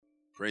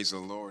Praise the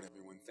Lord,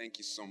 everyone. Thank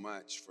you so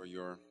much for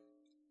your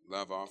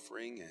love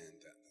offering and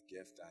the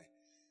gift. I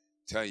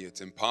tell you,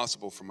 it's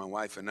impossible for my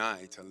wife and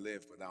I to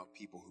live without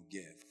people who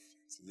give.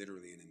 It's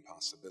literally an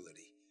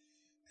impossibility.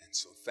 And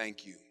so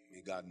thank you. May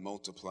God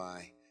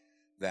multiply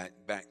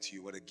that back to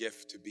you. What a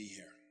gift to be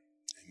here.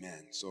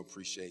 Amen. So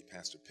appreciate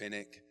Pastor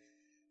Pinnick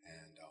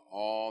and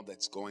all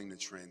that's going to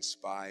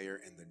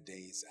transpire in the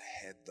days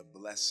ahead. The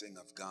blessing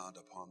of God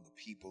upon the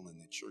people in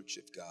the church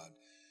of God.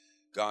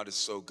 God is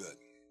so good.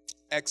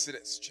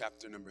 Exodus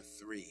chapter number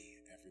 3,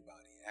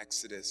 everybody.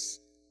 Exodus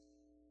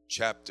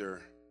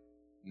chapter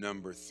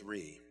number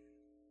 3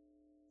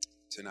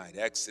 tonight.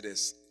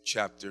 Exodus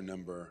chapter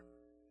number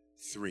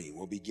 3.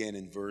 We'll begin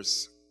in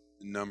verse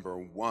number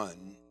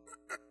 1.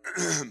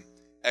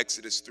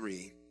 Exodus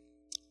 3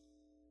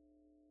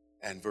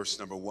 and verse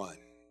number 1.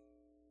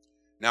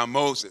 Now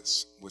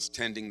Moses was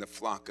tending the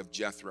flock of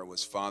Jethro,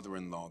 his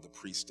father-in-law, the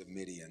priest of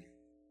Midian.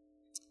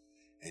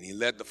 And he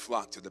led the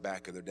flock to the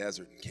back of the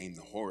desert and came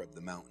to Horeb,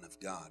 the mountain of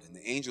God. And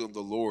the angel of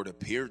the Lord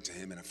appeared to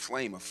him in a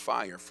flame of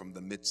fire from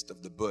the midst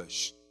of the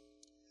bush.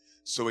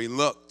 So he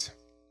looked,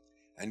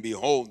 and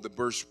behold, the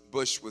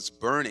bush was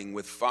burning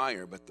with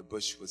fire, but the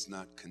bush was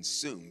not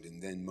consumed.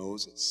 And then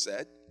Moses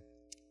said,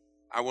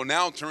 I will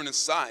now turn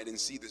aside and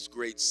see this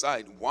great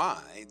sight,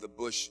 why the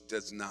bush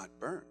does not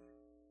burn.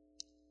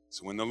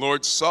 So when the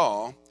Lord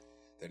saw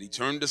that he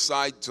turned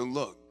aside to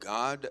look,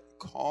 God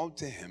called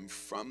to him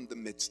from the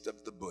midst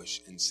of the bush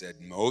and said,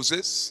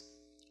 Moses,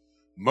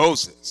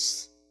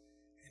 Moses.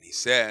 And he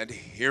said,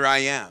 Here I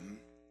am.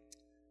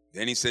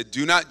 Then he said,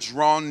 Do not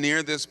draw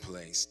near this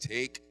place.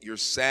 Take your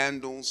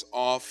sandals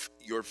off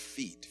your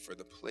feet, for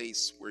the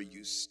place where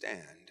you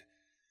stand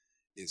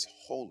is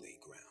holy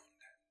ground.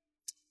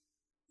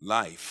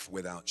 Life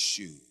without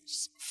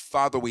shoes.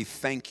 Father, we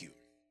thank you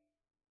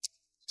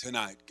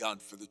tonight,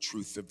 God, for the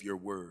truth of your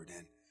word.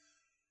 And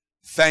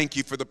thank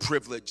you for the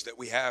privilege that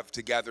we have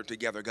to gather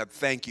together. God,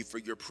 thank you for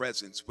your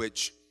presence,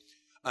 which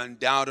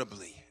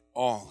undoubtedly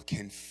all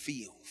can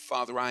feel.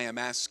 Father, I am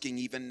asking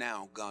even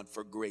now, God,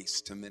 for grace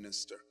to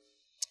minister.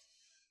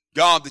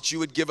 God, that you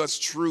would give us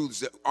truths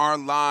that our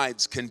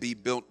lives can be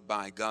built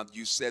by. God,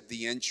 you said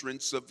the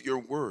entrance of your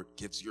word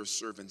gives your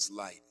servants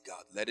light.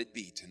 God, let it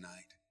be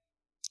tonight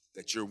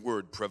that your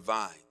word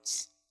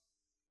provides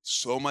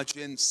so much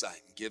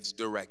insight, gives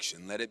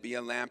direction. Let it be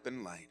a lamp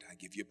and light. I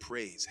give you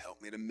praise.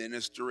 Help me to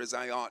minister as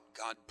I ought.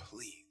 God,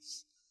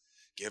 please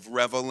give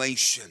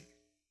revelation.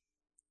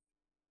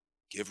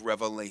 Give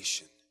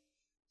revelation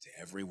to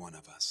every one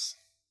of us.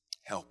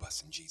 Help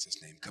us in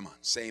Jesus' name. Come on,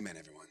 say amen,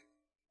 everyone.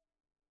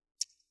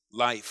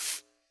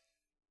 Life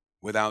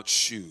without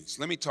shoes.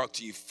 Let me talk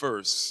to you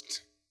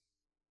first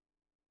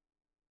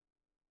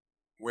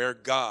where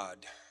God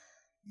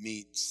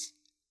meets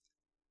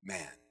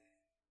man.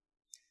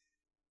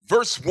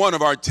 Verse 1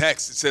 of our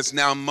text, it says,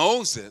 Now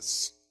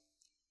Moses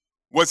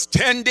was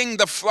tending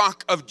the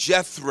flock of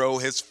Jethro,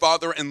 his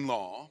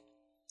father-in-law,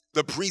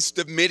 the priest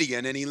of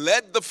Midian, and he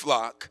led the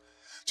flock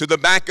to the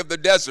back of the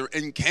desert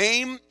and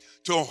came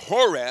to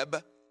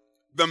Horeb,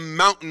 the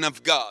mountain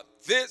of God.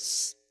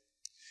 This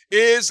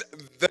is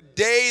the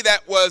day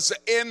that was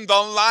in the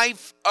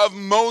life of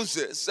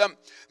Moses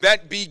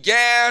that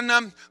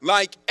began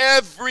like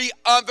every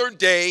other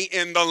day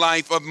in the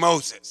life of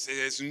Moses. It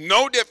is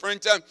no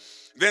different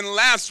than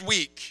last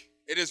week.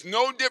 It is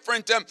no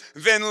different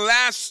than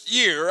last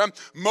year.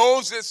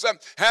 Moses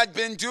had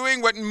been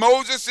doing what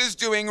Moses is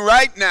doing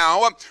right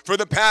now for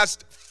the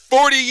past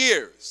 40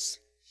 years.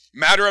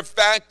 Matter of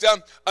fact,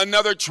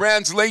 another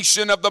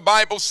translation of the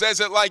Bible says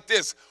it like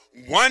this.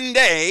 One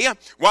day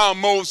while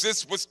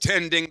Moses was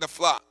tending the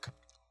flock.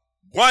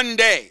 One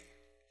day.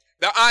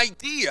 The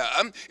idea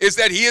is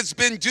that he has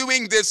been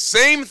doing this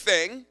same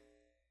thing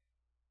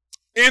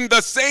in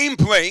the same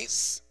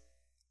place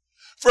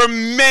for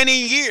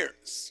many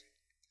years.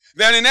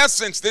 That in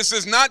essence, this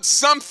is not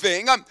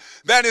something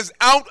that is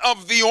out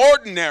of the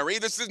ordinary.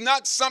 This is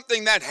not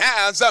something that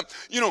has,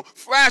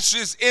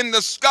 flashes in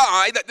the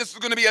sky, that this is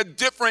going to be a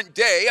different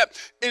day.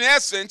 In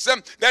essence,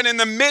 that in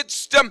the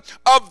midst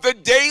of the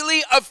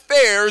daily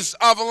affairs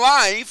of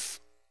life,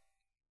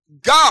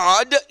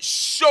 God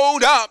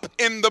showed up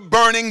in the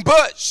burning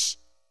bush.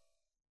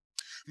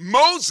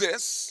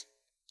 Moses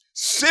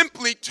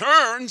simply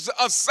turns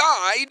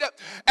aside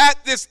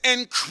at this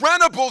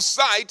incredible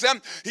sight.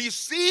 He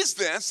sees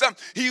this.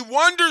 He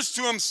wonders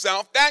to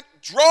himself. That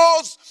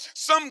draws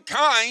some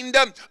kind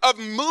of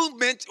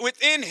movement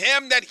within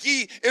him that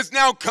he is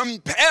now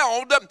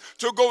compelled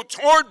to go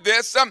toward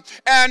this.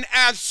 And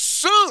as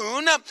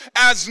soon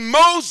as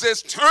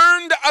Moses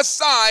turned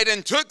aside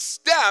and took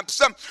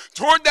steps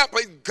toward that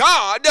place,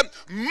 God,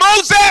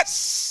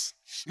 Moses!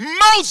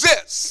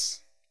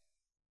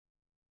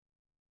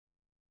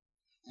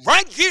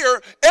 Right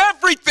here,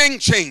 everything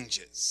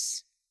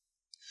changes.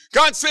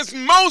 God says,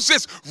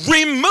 Moses,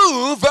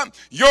 remove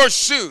your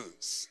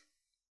shoes.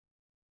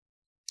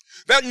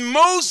 That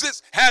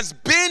Moses has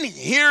been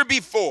here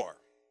before.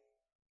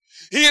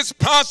 He has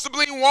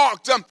possibly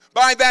walked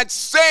by that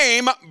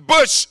same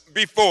bush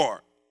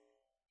before.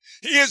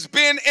 He has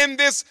been in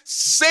this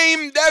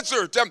same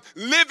desert,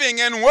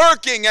 living and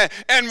working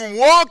and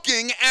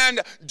walking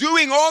and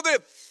doing all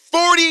the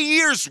 40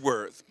 years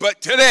worth. But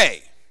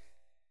today,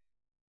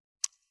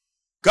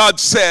 God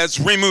says,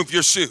 remove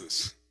your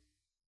shoes.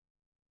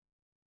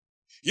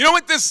 You know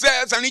what this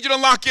says? I need you to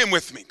lock in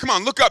with me. Come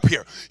on, look up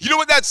here. You know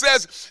what that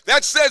says?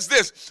 That says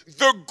this: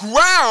 the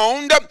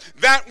ground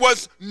that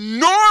was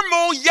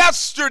normal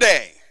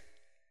yesterday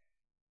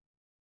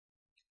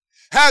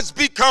has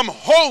become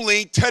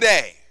holy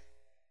today.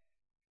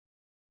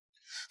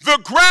 The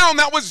ground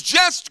that was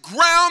just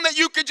ground that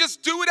you could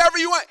just do whatever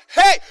you want.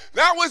 Hey,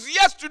 that was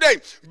yesterday.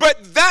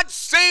 But that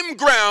same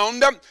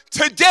ground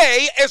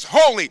today is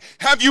holy.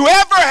 Have you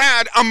ever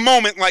had a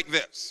moment like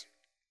this?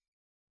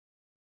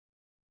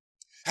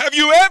 Have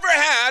you ever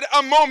had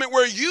a moment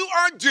where you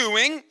are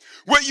doing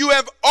what you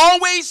have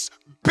always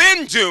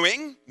been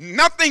doing,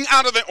 nothing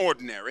out of the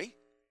ordinary?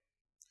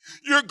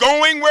 You're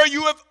going where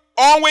you have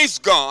always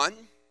gone.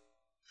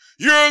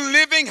 You're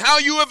living how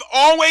you have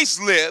always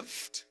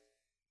lived.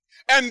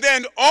 And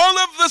then all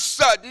of a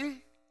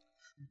sudden,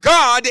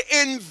 God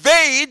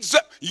invades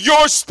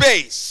your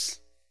space,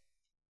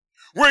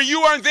 where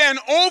you are then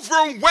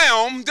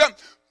overwhelmed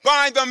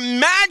by the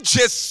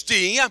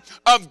majesty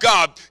of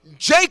God.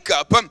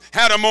 Jacob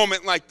had a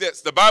moment like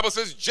this. The Bible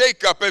says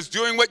Jacob is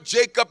doing what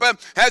Jacob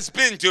has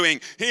been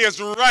doing. He is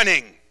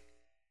running.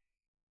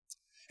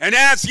 And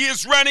as he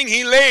is running,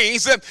 he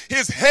lays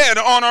his head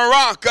on a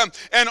rock.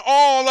 And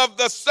all of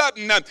the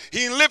sudden,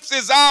 he lifts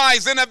his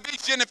eyes in a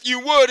vision, if you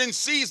would, and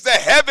sees the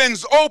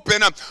heavens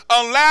open,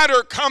 a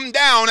ladder come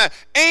down,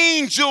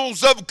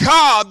 angels of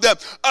God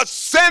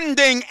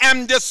ascending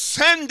and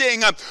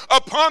descending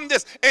upon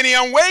this. And he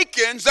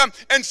awakens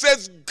and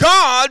says,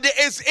 God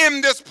is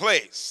in this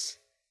place.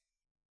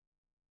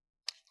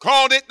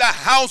 Called it the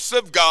house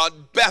of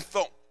God,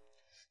 Bethel.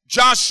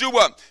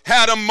 Joshua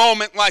had a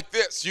moment like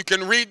this. You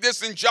can read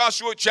this in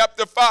Joshua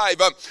chapter 5.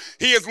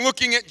 He is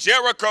looking at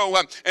Jericho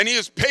and he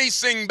is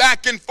pacing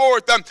back and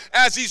forth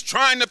as he's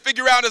trying to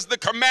figure out, as the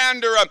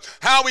commander,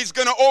 how he's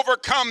going to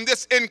overcome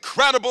this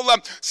incredible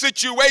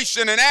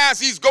situation. And as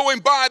he's going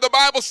by, the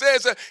Bible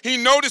says he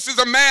notices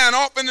a man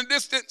off in the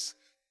distance.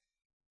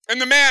 And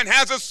the man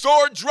has a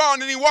sword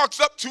drawn, and he walks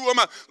up to him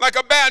like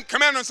a bad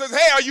commander and says,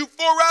 hey, are you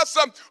for us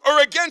or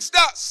against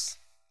us?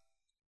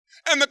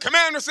 And the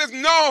commander says,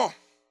 no.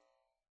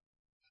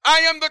 I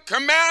am the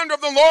commander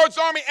of the Lord's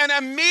army. And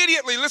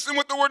immediately, listen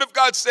what the word of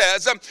God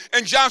says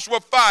in Joshua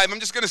 5. I'm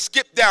just going to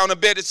skip down a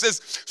bit. It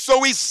says,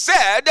 so he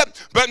said,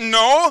 but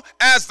no,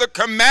 as the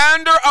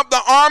commander of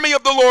the army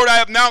of the Lord, I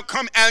have now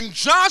come. And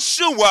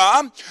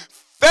Joshua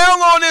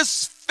fell on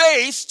his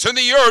face to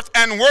the earth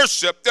and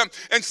worshiped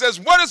and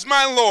says, what does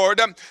my Lord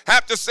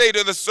have to say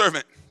to the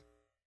servant?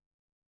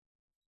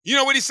 You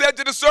know what he said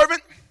to the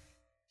servant?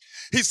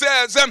 He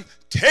says,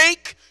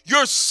 take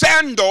your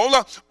sandal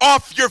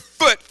off your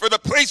foot, for the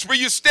place where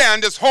you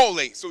stand is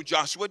holy. So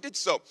Joshua did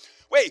so.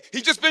 Wait,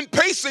 he's just been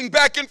pacing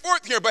back and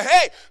forth here, but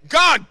hey,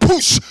 God,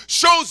 poosh,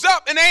 shows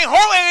up and ain't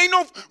holy, ain't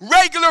no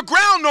regular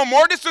ground no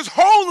more. This is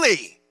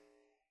holy.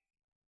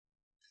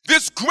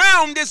 This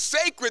ground is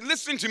sacred.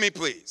 Listen to me,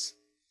 please.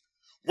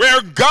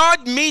 Where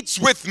God meets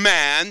with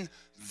man,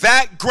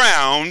 that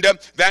ground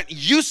that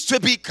used to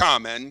be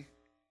common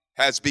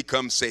has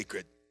become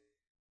sacred.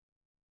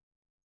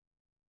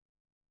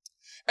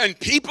 And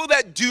people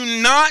that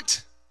do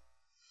not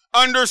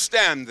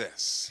understand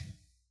this,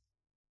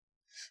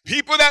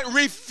 people that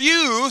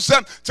refuse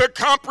to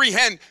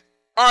comprehend,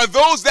 are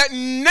those that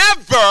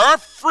never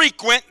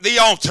frequent the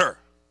altar.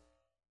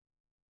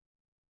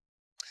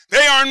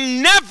 They are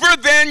never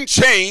then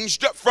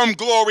changed from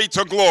glory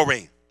to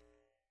glory.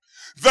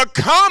 The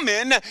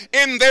common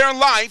in their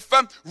life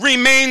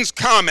remains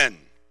common.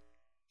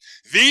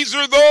 These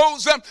are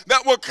those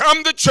that will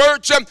come to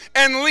church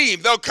and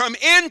leave. They'll come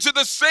into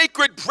the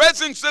sacred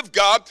presence of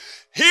God,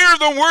 hear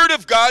the word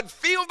of God,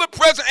 feel the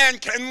presence, and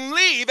can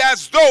leave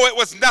as though it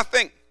was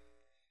nothing.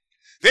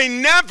 They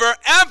never,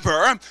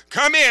 ever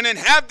come in and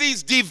have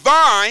these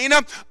divine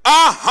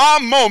aha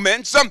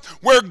moments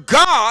where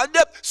God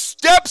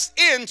steps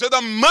into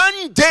the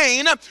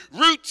mundane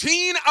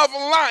routine of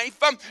life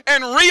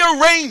and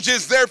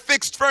rearranges their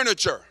fixed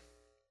furniture.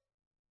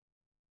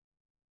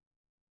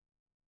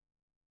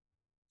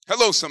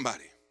 Hello,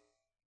 somebody.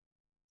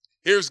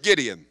 Here's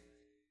Gideon.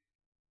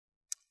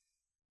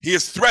 He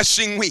is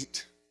threshing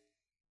wheat.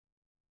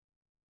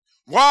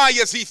 Why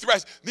is he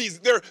threshing?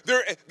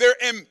 They're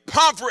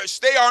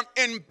impoverished. They are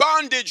in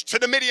bondage to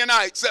the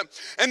Midianites,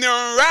 and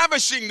they're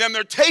ravishing them.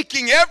 They're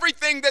taking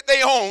everything that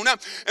they own.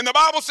 And the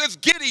Bible says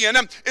Gideon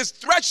is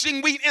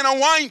threshing wheat in a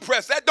wine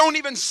press. That don't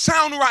even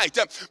sound right,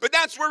 but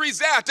that's where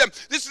he's at.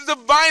 This is a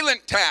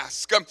violent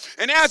task.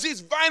 And as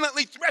he's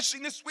violently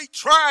threshing this wheat,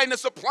 trying to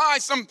supply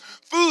some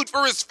food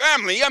for his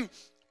family,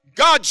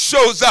 God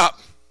shows up.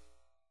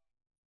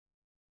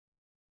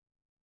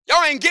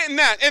 Y'all ain't getting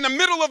that. In the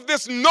middle of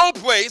this no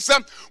place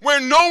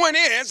where no one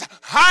is,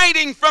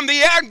 hiding from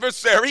the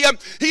adversary,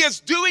 he is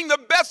doing the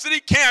best that he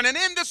can. And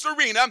in this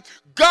arena,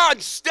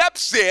 God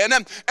steps in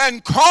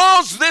and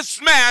calls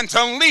this man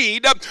to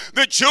lead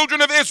the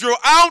children of Israel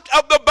out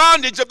of the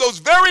bondage of those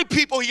very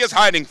people he is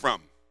hiding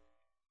from.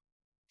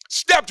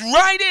 Stepped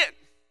right in.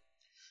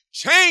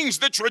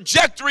 Changed the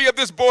trajectory of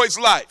this boy's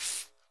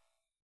life.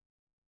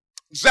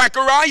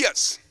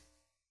 Zacharias.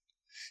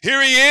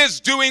 Here he is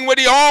doing what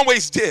he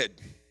always did.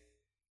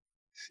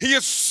 He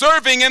is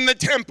serving in the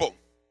temple.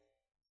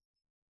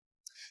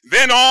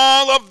 Then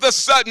all of the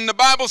sudden, the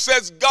Bible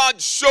says God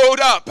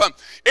showed up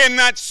in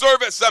that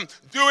service,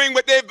 doing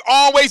what they've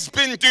always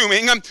been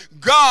doing.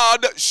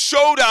 God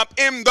showed up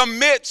in the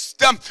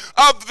midst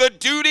of the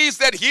duties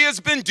that he has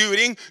been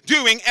doing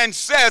and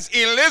says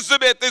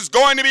Elizabeth is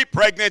going to be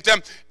pregnant.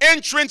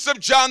 Entrance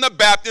of John the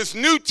Baptist,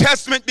 New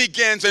Testament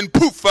begins, and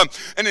poof,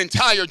 an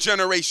entire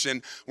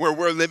generation where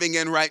we're living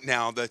in right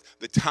now, the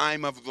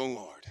time of the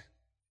Lord.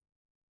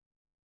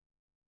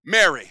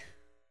 Mary,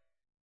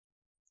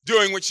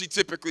 doing what she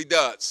typically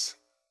does.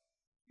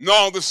 And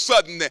all of a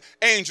sudden, the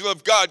angel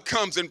of God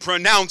comes and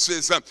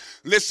pronounces,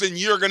 listen,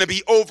 you're going to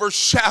be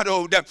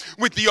overshadowed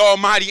with the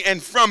Almighty,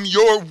 and from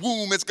your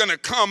womb is going to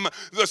come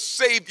the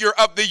Savior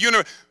of the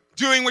universe.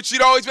 Doing what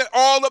she'd always been.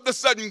 All of a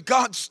sudden,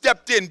 God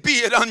stepped in. Be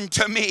it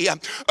unto me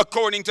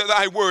according to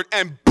thy word.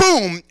 And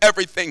boom,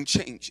 everything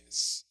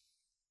changes.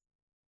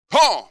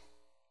 Paul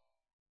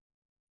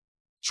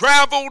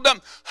traveled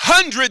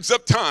hundreds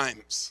of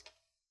times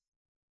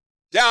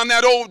down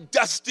that old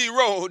dusty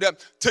road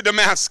to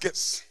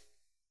Damascus.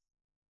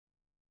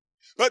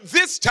 But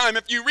this time,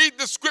 if you read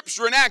the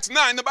scripture in Acts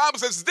 9, the Bible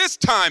says this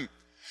time,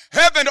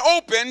 heaven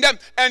opened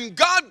and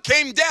God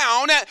came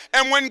down.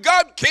 And when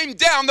God came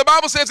down, the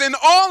Bible says, and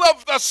all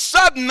of a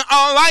sudden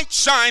a light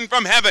shined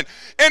from heaven.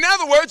 In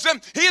other words,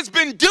 he has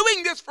been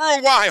doing this for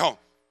a while.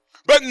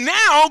 But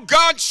now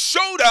God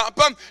showed up,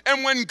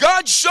 and when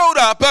God showed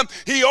up,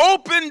 he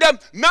opened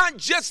not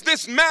just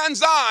this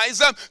man's eyes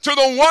to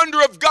the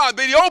wonder of God,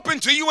 but he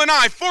opened to you and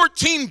I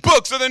 14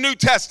 books of the New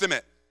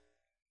Testament.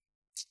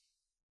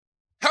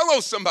 Hello,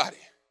 somebody.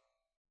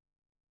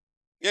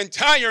 The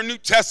entire New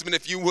Testament,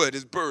 if you would,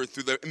 is birthed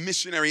through the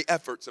missionary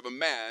efforts of a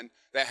man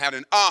that had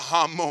an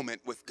aha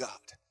moment with God.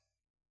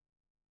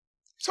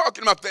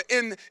 Talking about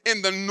in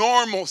the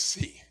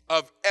normalcy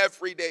of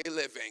everyday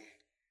living.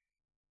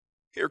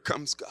 Here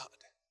comes God.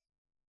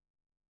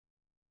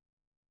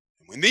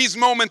 And when these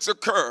moments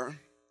occur,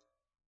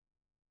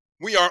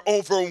 we are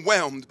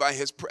overwhelmed by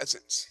his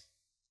presence.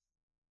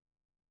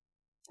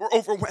 We're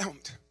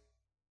overwhelmed.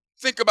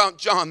 Think about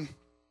John,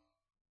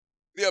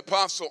 the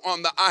apostle,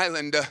 on the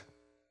island,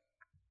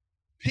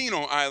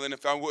 penal island,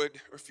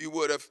 if you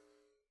would, of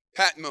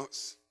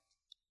Patmos.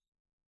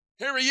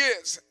 Here he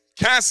is,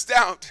 cast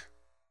out.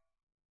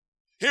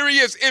 Here he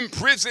is,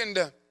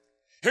 imprisoned.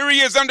 Here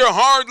he is under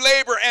hard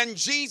labor, and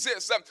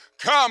Jesus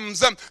comes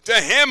to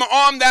him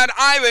on that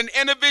island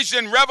in a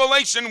vision.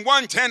 Revelation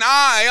 1:10,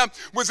 I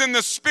was in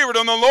the Spirit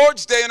on the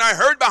Lord's day, and I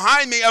heard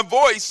behind me a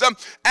voice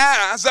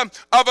as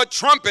of a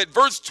trumpet.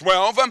 Verse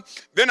 12,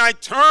 then I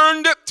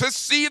turned to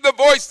see the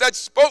voice that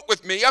spoke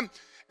with me, and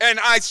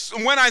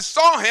when I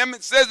saw him,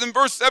 it says in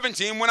verse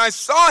 17, when I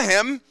saw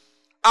him,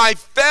 I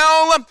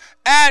fell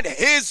at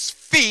his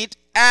feet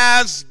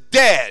as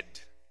dead.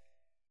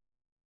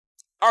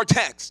 Our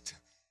text.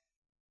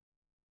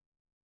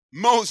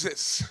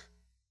 Moses,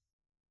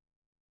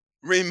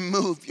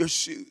 remove your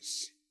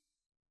shoes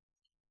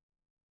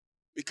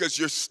because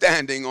you're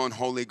standing on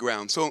holy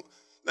ground. So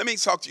let me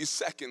talk to you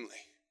secondly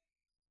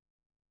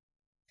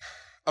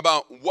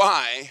about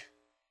why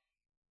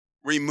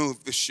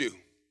remove the shoe.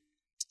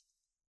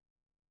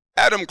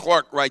 Adam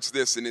Clark writes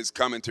this in his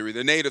commentary.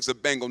 The natives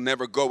of Bengal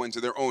never go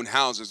into their own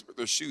houses with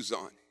their shoes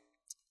on,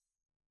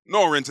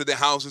 nor into the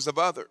houses of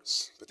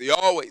others, but they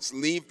always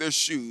leave their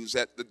shoes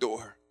at the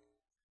door.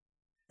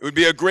 It would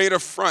be a great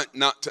affront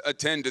not to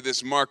attend to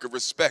this mark of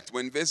respect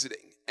when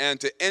visiting, and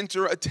to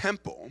enter a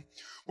temple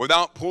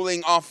without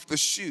pulling off the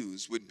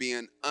shoes would be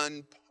an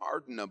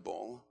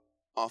unpardonable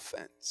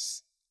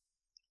offense.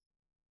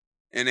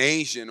 In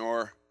Asian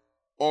or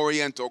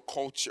Oriental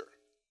culture,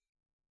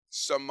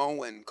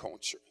 Samoan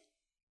culture,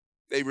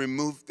 they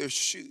remove their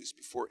shoes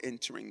before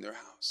entering their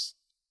house.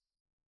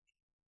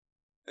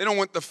 They don't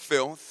want the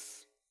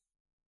filth.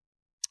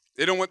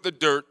 They don't want the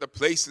dirt, the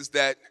places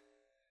that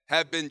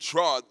have been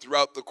trod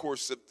throughout the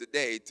course of the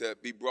day to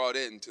be brought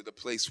into the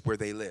place where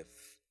they live.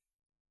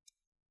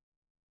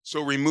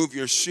 So remove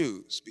your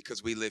shoes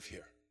because we live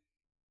here.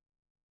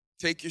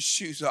 Take your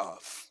shoes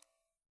off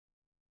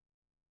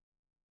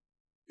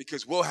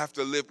because we'll have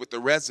to live with the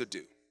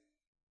residue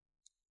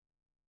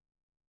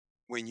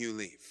when you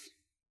leave.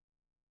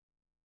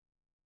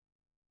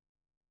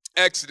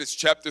 Exodus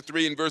chapter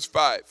 3 and verse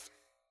 5.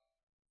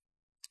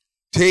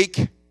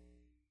 Take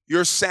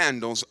your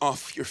sandals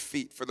off your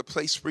feet, for the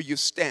place where you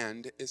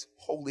stand is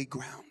holy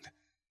ground.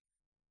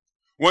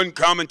 One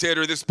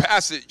commentator, this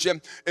passage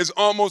is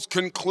almost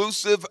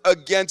conclusive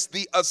against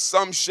the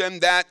assumption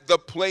that the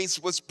place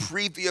was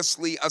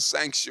previously a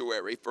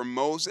sanctuary, for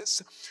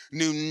Moses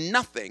knew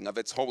nothing of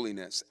its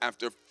holiness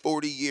after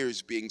 40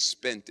 years being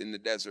spent in the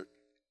desert.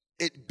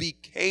 It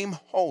became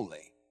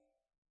holy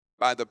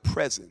by the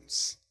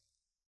presence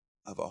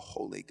of a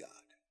holy God.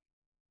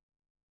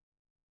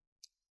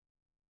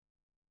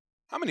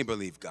 How many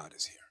believe God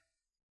is here?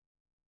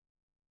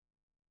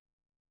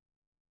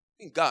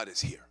 I mean, God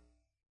is here.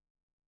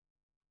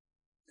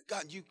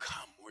 God, you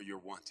come where you're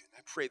wanted. I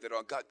pray that,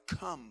 oh God,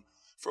 come,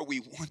 for we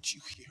want you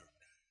here.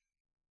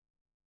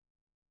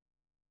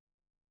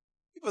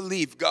 We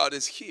believe God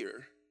is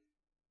here.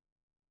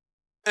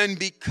 And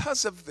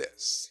because of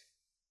this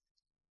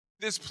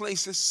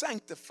place is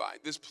sanctified.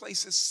 This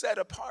place is set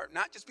apart.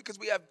 Not just because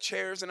we have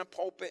chairs and a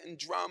pulpit and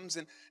drums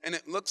and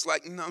it looks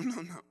like, no.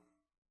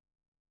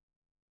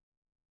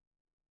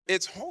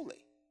 It's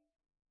holy.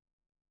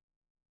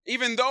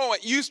 Even though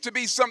it used to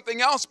be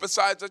something else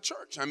besides a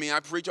church. I mean, I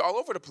preach all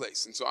over the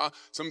place. And so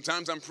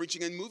sometimes I'm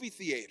preaching in movie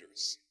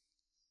theaters.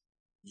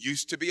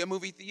 Used to be a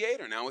movie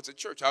theater. Now it's a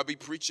church. I'll be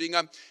preaching.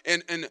 And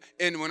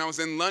when I was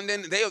in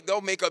London,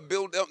 they'll make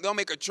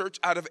a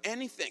church out of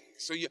anything.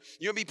 So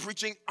you'll be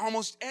preaching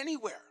almost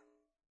anywhere.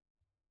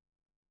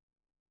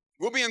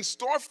 We'll be in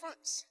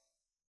storefronts.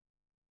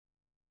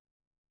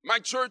 My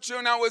church,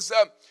 when I was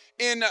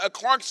in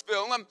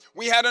Clarksville,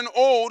 we had an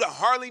old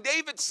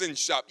Harley-Davidson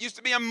shop. Used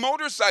to be a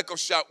motorcycle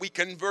shop. We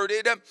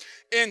converted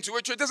into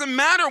a church. It doesn't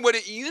matter what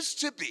it used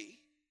to be.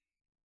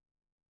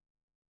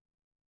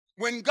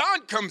 When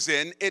God comes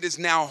in, it is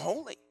now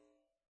holy.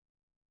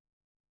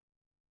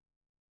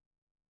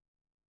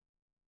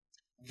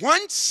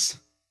 Once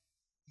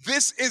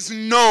this is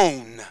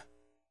known,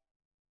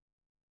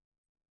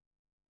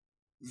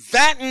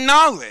 that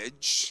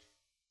knowledge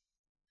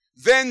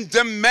then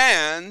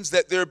demands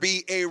that there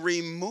be a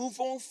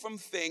removal from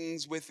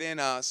things within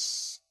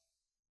us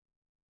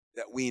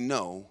that we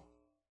know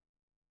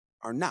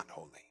are not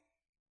holy,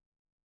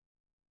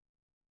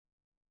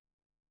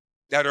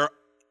 that are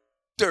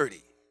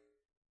dirty.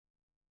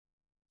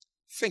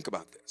 Think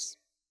about this.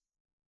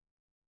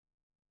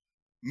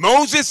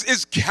 Moses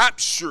is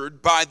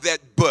captured by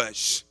that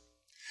bush.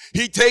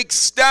 He takes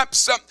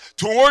steps up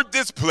toward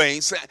this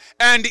place,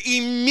 and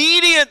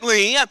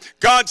immediately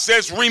God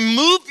says,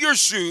 remove your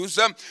shoes.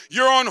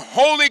 You're on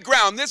holy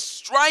ground. This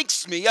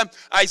strikes me.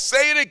 I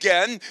say it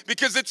again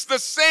because it's the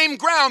same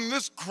ground.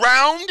 This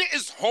ground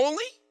is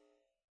holy.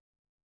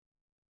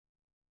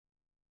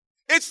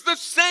 It's the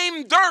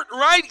same dirt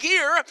right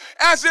here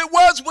as it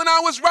was when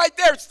I was right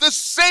there. It's the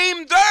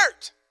same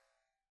dirt.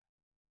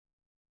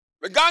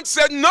 But God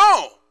said,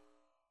 no.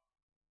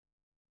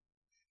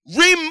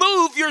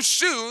 Remove your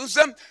shoes.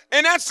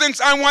 In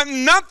essence, I want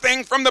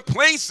nothing from the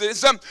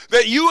places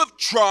that you have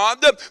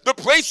trod, the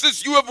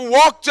places you have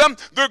walked,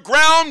 the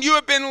ground you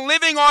have been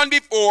living on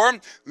before,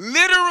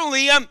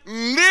 literally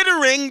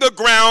littering the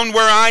ground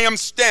where I am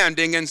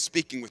standing and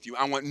speaking with you.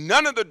 I want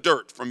none of the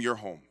dirt from your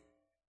home.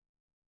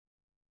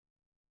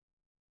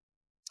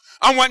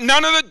 I want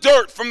none of the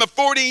dirt from the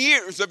 40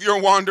 years of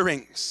your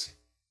wanderings.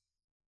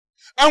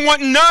 I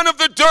want none of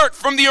the dirt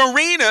from the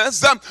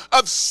arenas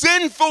of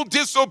sinful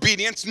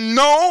disobedience.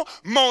 No,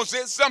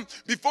 Moses,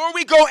 before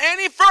we go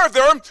any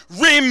further,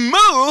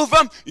 remove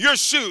your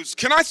shoes.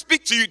 Can I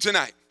speak to you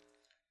tonight?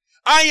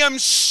 I am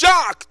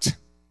shocked.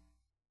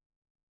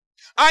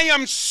 I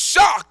am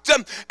shocked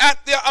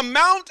at the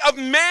amount of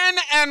men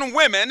and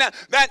women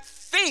that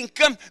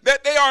think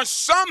that they are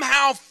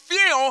somehow free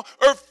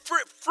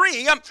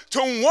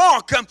to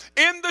walk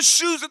in the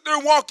shoes that they're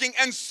walking,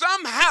 and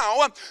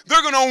somehow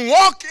they're going to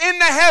walk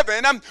into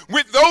heaven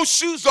with those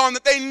shoes on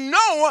that they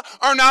know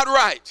are not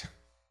right.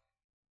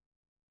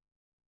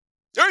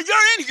 You're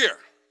in here.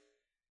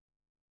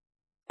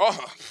 Oh,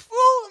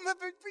 I'm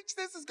going to preach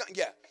this.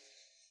 Yeah.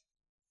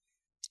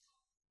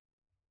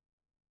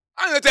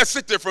 I let that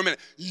sit there for a minute.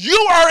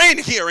 You are in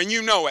here and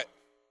you know it.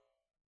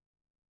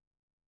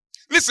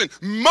 Listen,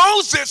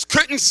 Moses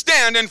couldn't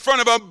stand in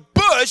front of a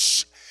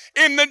bush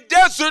in the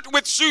desert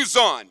with shoes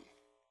on.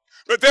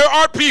 But there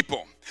are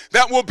people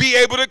that will be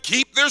able to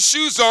keep their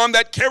shoes on,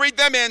 that carried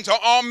them into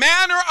all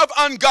manner of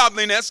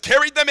ungodliness,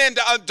 carried them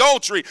into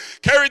adultery,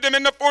 carried them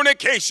into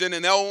fornication,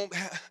 and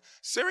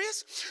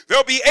serious?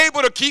 They'll be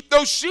able to keep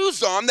those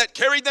shoes on that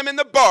carried them in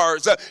the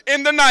bars,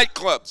 in the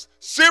nightclubs.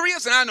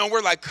 Serious? And I know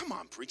we're like, come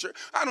on, preacher,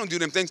 I don't do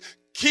them things.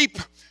 Keep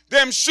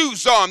them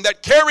shoes on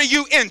that carry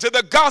you into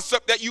the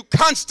gossip that you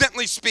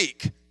constantly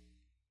speak.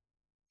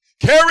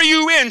 Carry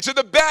you into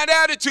the bad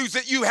attitudes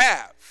that you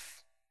have.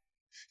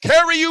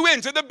 Carry you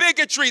into the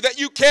bigotry that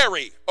you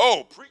carry.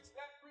 Oh, preach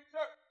that,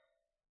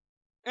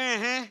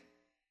 preacher.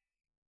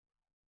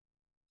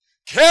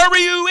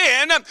 Carry you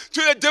in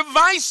to a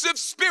divisive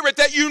spirit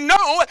that you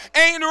know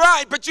ain't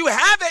right, but you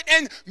have it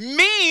in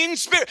mean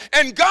spirit.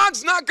 And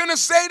God's not going to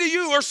say to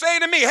you or say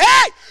to me,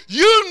 hey,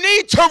 you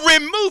need to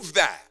remove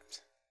that.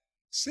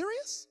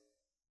 Serious?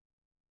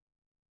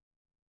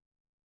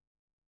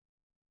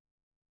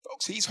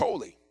 Folks, he's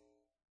holy.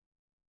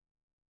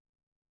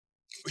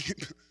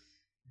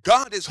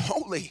 God is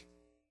holy.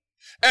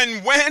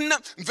 And when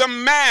the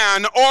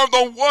man or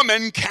the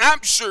woman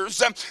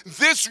captures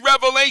this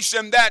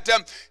revelation that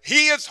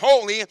he is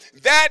holy,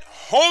 that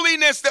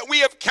holiness that we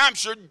have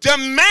captured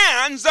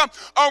demands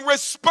a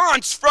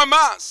response from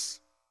us.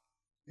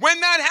 When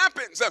that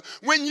happens,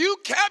 when you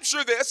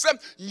capture this,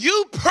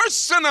 you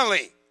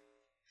personally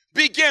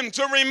begin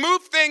to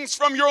remove things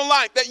from your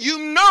life that you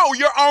know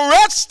you're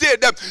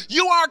arrested.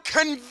 You are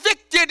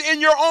convicted in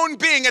your own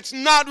being. It's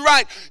not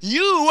right.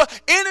 You,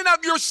 in and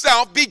of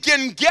yourself,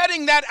 begin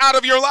getting that out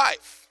of your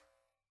life.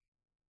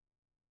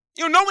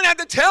 You know, no one had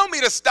to tell me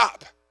to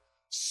stop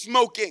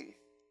smoking.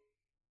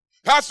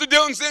 Pastor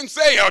Dillon didn't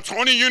say, oh,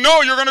 Tony, you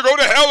know you're going to go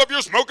to hell if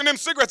you're smoking them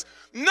cigarettes.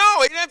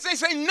 No, he didn't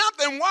say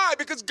nothing. Why?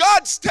 Because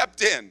God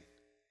stepped in.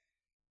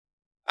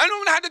 And no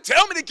one had to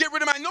tell me to get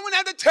rid of mine. No one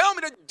had to tell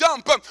me to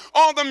dump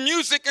all the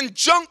music and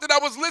junk that I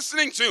was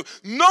listening to.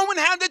 No one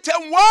had to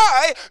tell.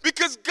 Why?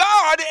 Because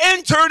God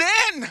entered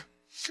in.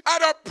 I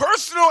had a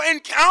personal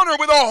encounter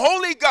with a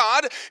holy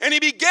God, and he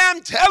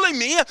began telling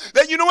me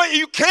that, you know what,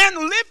 you can't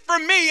live for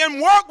me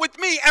and walk with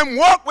me and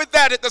walk with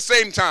that at the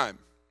same time.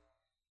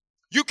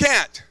 You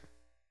can't.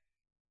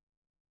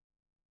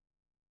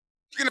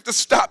 You're going to have to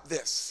stop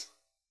this.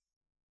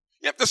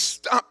 You have to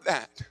stop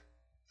that.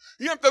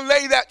 You have to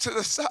lay that to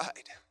the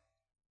side.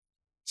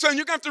 So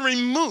you're going to have to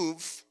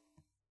remove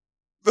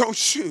those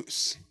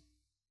shoes.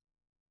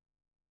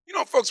 You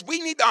know, folks, we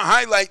need to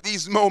highlight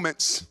these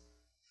moments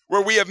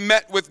where we have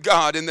met with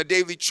God in the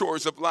daily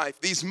chores of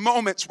life. These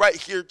moments right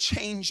here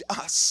change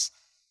us.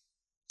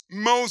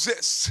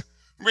 Moses,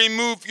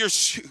 remove your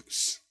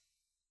shoes.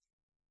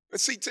 But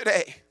see,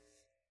 today,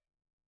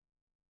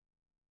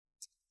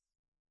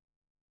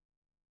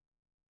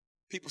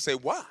 people say,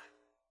 why?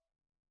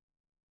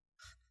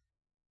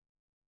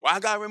 Why I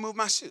got to remove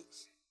my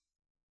shoes?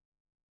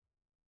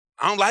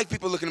 I don't like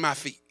people looking at my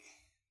feet.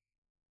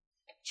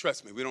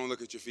 Trust me, we don't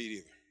look at your feet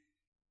either.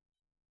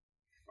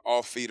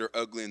 All feet are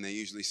ugly and they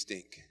usually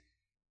stink.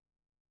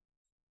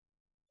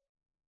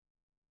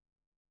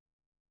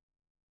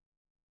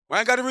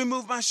 Why I got to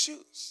remove my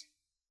shoes?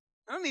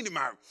 I don't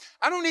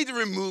need to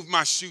remove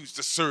my shoes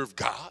to serve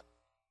God.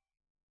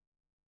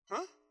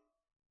 Huh?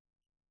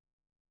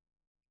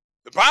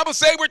 The Bible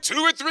says where 2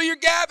 or 3 are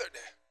gathered.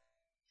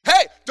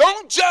 Hey,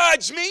 don't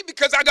judge me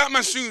because I got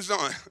my shoes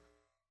on.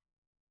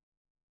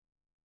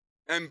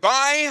 And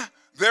by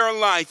their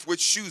life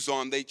with shoes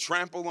on, they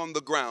trample on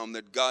the ground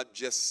that God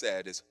just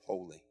said is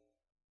holy.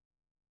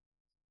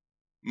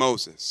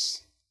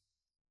 Moses,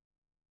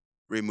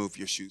 remove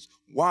your shoes.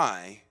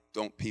 Why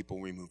don't people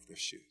remove their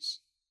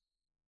shoes?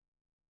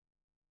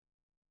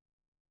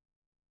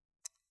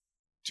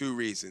 2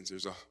 reasons.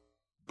 There's a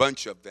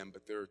bunch of them,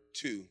 but there are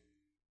 2.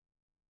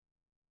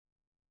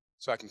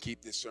 So I can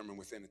keep this sermon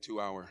within a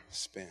 2-hour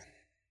span.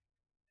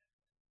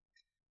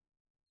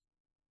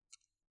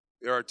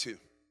 There are 2.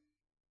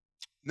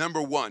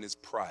 Number 1 is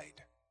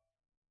pride.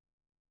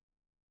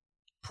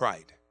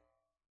 Pride.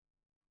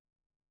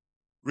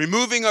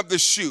 Removing of the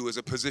shoe is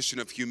a position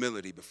of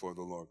humility before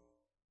the Lord.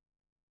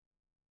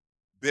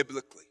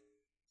 Biblically,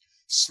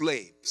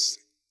 slaves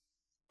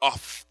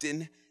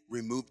often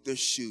removed their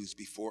shoes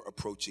before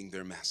approaching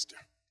their master.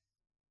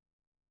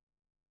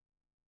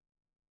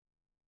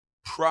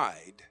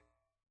 Pride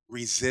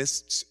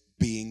resists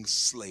being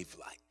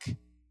slave-like.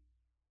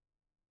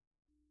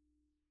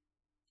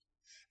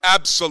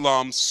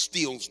 Absalom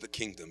steals the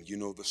kingdom. You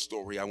know the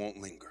story. I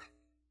won't linger.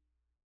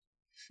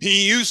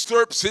 He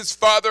usurps his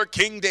father,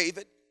 King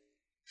David.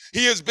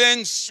 He has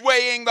been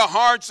swaying the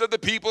hearts of the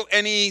people,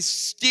 and he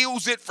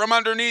steals it from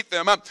underneath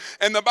them.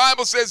 And the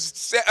Bible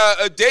says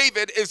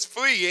David is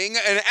fleeing,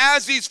 and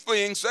as he's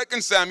fleeing,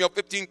 2 Samuel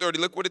 15:30,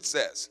 look what it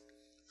says.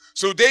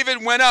 So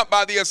David went up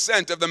by the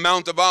ascent of the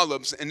Mount of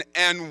Olives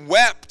and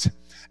wept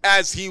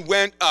as he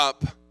went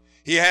up.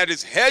 He had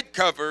his head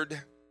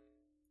covered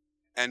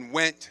and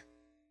went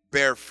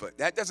barefoot.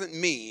 That doesn't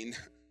mean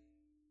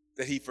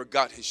that he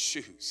forgot his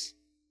shoes.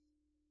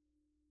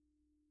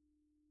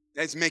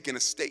 That's making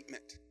a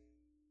statement.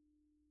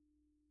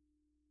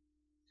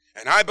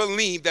 And I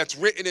believe that's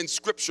written in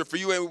Scripture for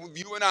you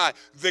and I.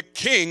 The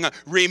king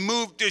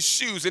removed his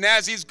shoes, and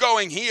as he's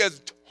going, he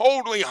is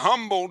totally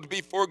humbled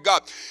before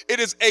God. It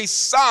is a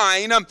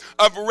sign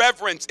of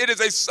reverence. It is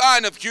a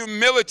sign of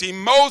humility.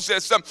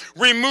 Moses,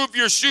 remove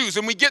your shoes.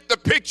 And we get the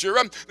picture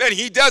that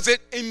he does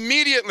it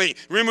immediately,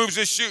 removes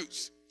his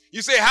shoes.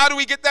 You say, how do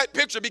we get that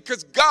picture?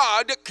 Because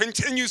God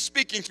continues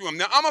speaking to him.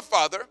 Now, I'm a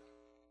father.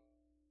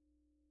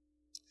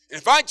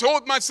 If I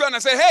told my son, I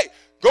said, hey,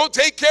 go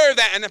take care of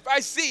that. And if I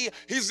see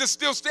he's just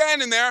still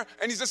standing there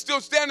and he's just still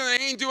standing there,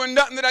 he ain't doing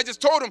nothing that I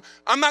just told him,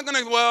 I'm not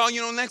going to, well,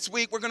 next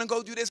week we're going to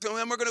go do this and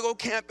then we're going to go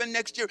camping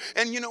next year.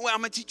 And you know what, I'm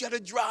going to teach you how to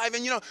drive.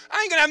 And I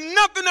ain't going to have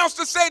nothing else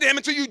to say to him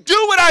until you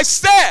do what I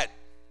said.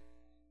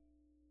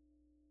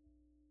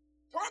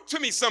 Talk to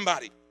me,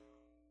 somebody.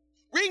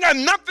 We ain't got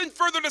nothing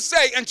further to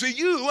say until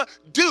you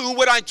do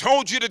what I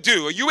told you to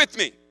do. Are you with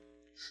me?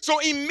 So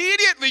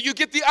immediately you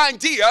get the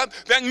idea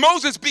that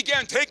Moses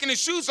began taking his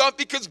shoes off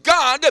because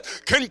God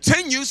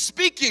continues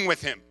speaking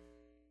with him.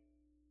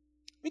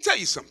 Let me tell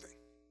you something.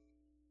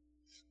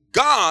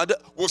 God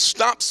will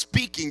stop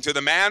speaking to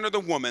the man or the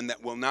woman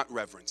that will not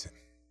reverence him.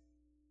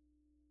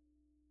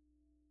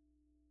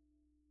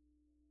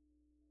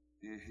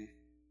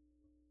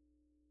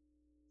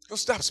 He'll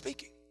stop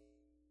speaking.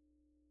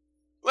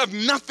 We'll have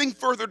nothing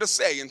further to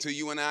say until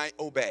you and I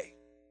obey.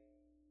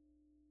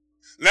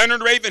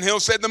 Leonard Ravenhill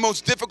said the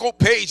most difficult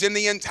page in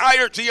the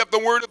entirety of the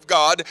Word of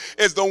God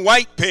is the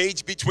white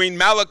page between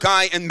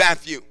Malachi and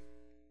Matthew.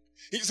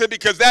 He said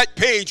because that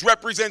page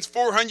represents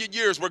 400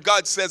 years where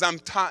God says, I'm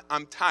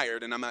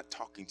tired and I'm not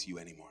talking to you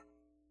anymore.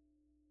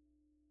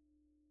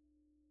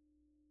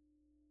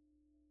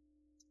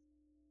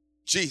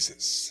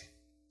 Jesus,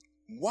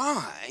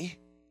 why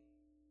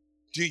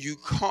do you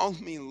call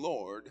me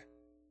Lord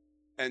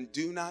and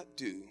do not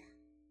do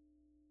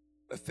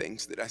the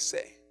things that I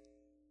say?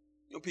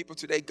 You know, people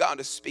today, God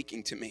is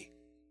speaking to me,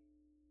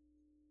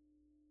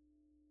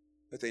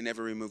 but they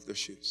never remove their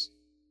shoes.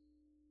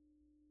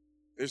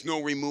 There's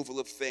no removal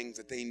of things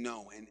that they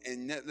know.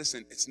 And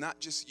listen, it's not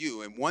just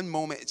you. In one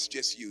moment, it's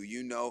just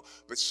you know,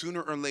 but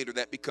sooner or later,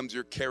 that becomes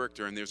your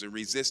character and there's a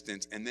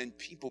resistance. And then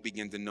people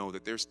begin to know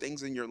that there's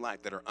things in your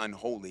life that are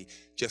unholy,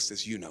 just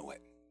as you know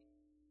it.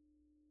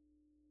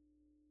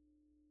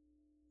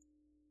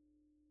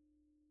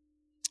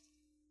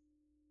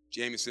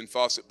 Jameson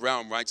Fawcett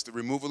Brown writes, the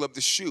removal of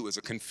the shoe is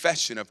a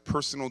confession of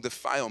personal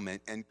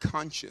defilement and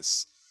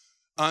conscious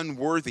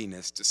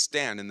unworthiness to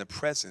stand in the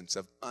presence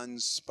of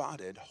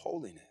unspotted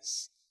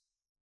holiness.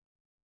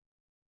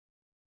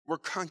 We're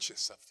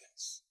conscious of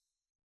this.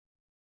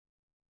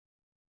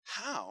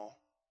 How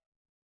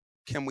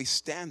can we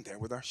stand there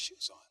with our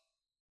shoes on?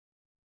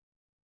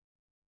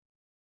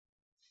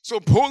 So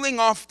pulling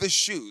off the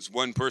shoes,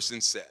 one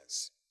person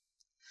says,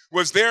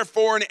 was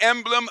therefore an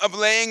emblem of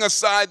laying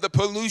aside the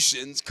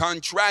pollutions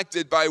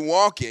contracted by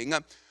walking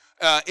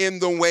in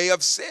the way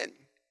of sin.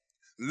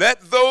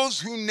 Let those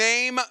who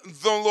name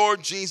the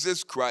Lord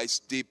Jesus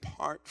Christ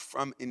depart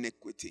from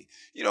iniquity.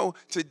 You know,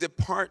 to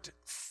depart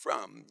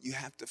from, you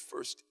have to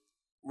first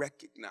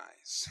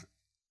recognize,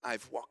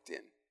 I've walked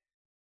in.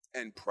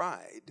 And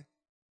pride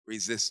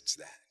resists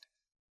that.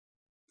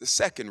 The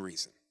second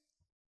reason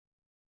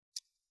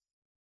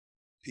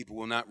people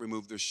will not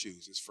remove their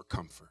shoes is for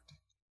comfort.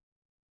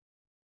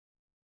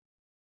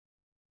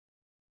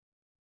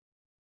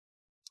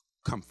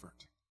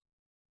 Comfort.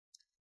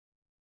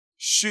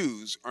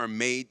 Shoes are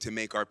made to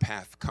make our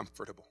path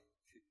comfortable.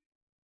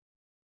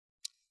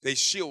 They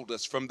shield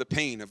us from the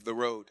pain of the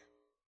road.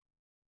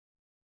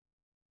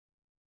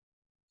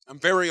 I'm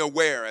very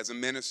aware as a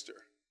minister,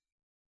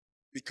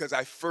 because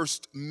I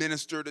first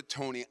ministered to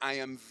Tony, I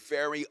am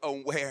very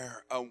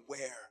aware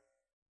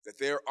that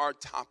there are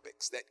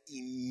topics that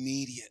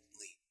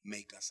immediately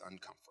make us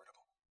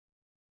uncomfortable.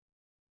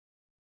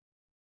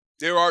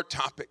 There are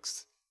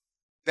topics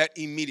that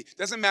immediate,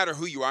 doesn't matter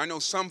who you are. I know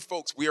some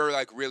folks, we are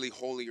like really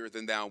holier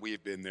than thou.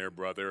 We've been there,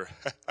 brother.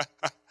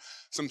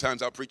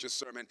 Sometimes I'll preach a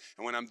sermon,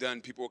 and when I'm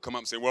done, people will come up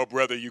and say, well,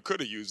 brother, you could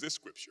have used this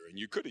scripture, and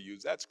you could have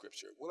used that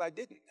scripture. Well, I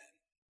didn't.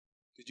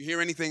 Did you hear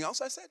anything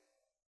else I said?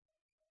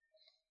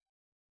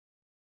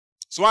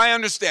 So I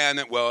understand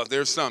that, well, if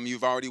there's some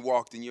you've already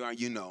walked and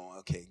you know,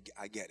 okay,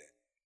 I get it.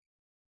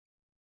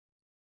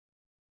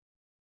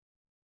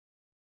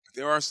 But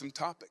there are some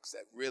topics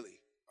that really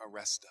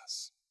arrest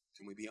us.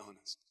 Can we be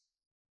honest?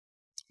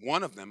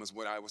 One of them is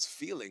what I was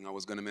feeling I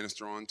was going to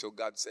minister on until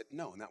God said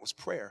no, and that was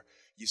prayer.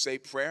 You say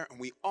prayer, and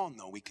we all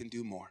know we can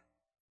do more.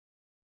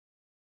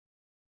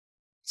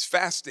 It's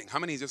fasting. How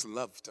many just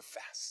love to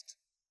fast?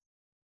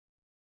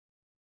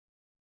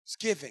 It's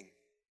giving.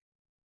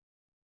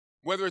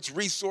 Whether it's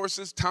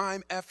resources,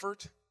 time,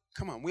 effort,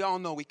 come on, we all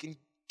know we can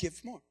give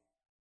more.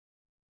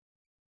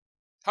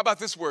 How about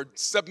this word,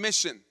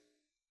 submission?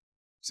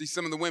 See,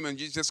 some of the women,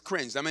 you just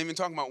cringed. I'm not even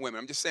talking about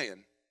women, I'm just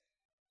saying.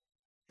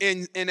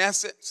 In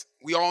essence,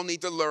 we all need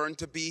to learn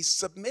to be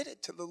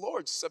submitted to the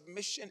Lord.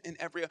 Submission in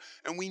every,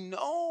 and we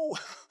know,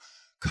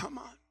 come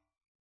on.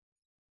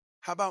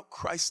 How about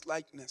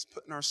Christ-likeness,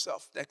 putting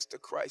ourselves next to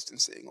Christ and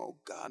saying, oh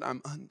God,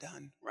 I'm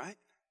undone, right?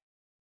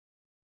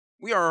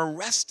 We are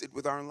arrested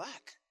with our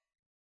lack.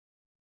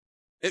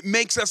 It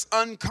makes us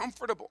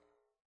uncomfortable.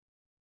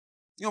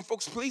 You know,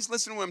 folks, please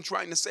listen to what I'm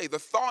trying to say. The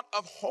thought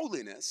of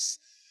holiness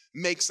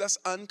makes us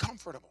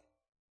uncomfortable.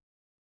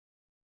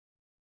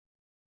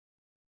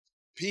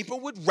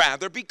 People would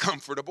rather be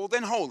comfortable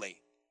than holy.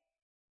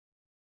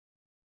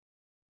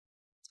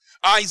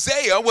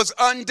 Isaiah was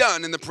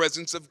undone in the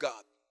presence of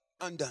God.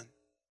 Undone.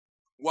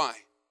 Why?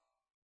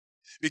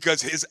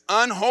 Because his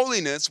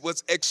unholiness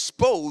was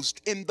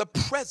exposed in the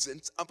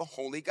presence of a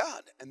holy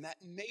God. And that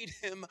made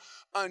him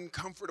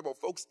uncomfortable.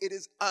 Folks, it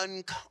is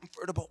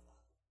uncomfortable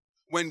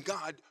when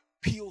God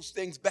peels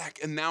things back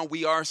and now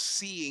we are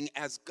seeing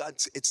as God.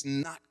 It's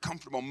not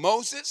comfortable.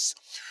 Moses,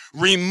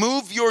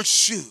 remove your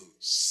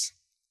shoes.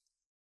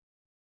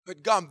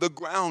 But God, the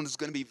ground is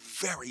going to be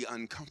very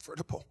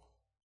uncomfortable.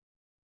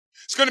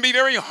 It's going to be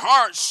very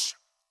harsh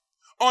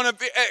on an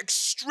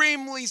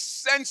extremely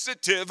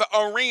sensitive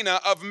arena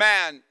of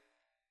man.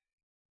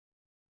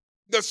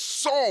 the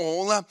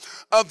sole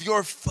of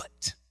your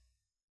foot.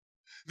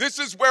 This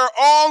is where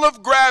all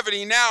of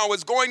gravity now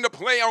is going to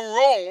play a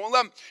role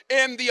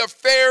in the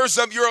affairs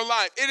of your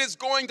life. It is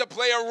going to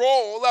play a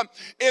role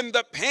in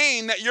the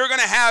pain that you're going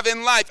to have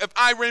in life. If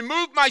I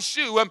remove my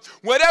shoe,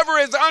 whatever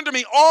is under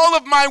me, all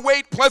of my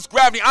weight plus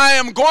gravity, I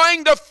am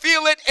going to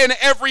feel it in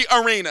every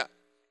arena.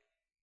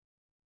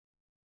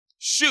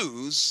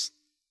 Shoes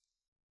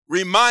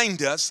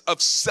remind us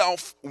of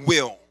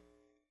self-will.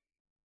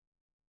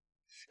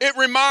 It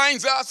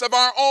reminds us of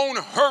our own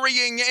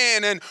hurrying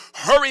in and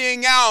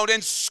hurrying out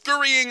and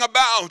scurrying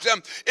about.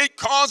 It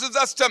causes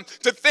us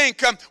to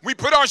think we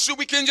put our shoe,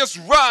 we can just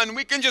run,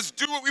 we can just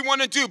do what we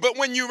want to do. But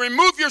when you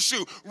remove your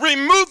shoe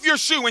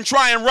and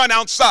try and run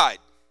outside.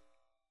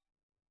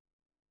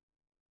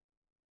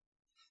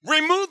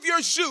 Remove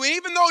your shoe,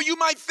 even though you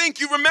might think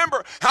you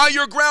remember how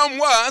your ground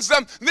was.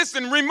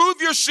 Listen,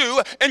 remove your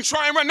shoe and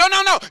try and run. No.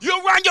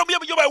 You'll run. You'll be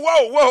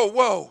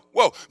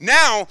whoa.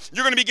 Now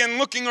you're going to begin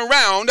looking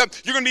around.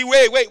 You're going to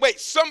be,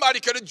 wait. Somebody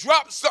could have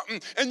dropped something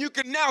and you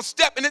could now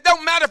step. And it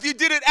don't matter if you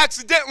did it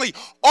accidentally.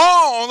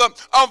 All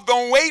of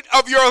the weight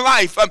of your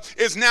life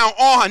is now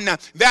on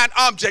that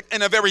object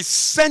in a very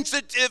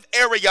sensitive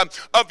area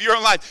of your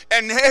life.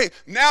 And hey,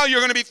 now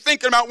you're going to be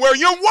thinking about where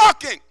you're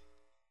walking.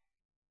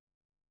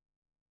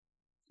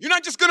 You're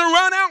not just going to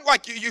run out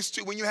like you used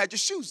to when you had your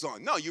shoes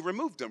on. No, you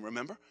removed them,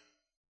 remember?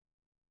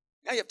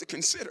 Now you have to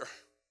consider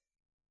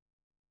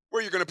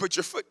where you're going to put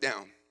your foot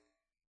down.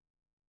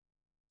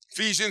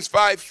 Ephesians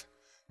 5,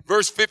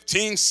 verse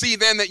 15, see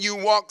then that you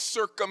walk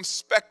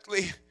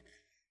circumspectly,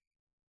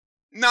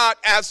 not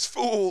as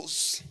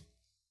fools,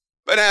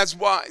 but as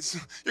wise.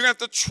 You're going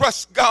to have to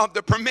trust God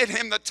to permit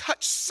him to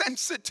touch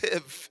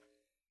sensitive,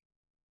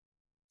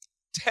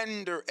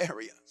 tender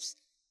areas.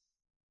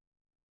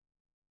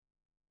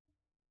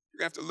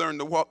 You're going to have to learn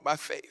to walk by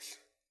faith.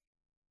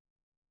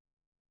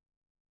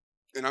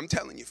 And I'm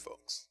telling you,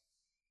 folks,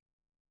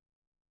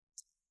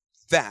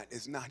 that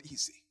is not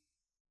easy.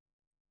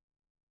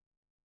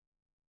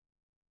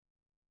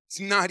 It's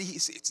not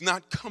easy. It's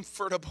not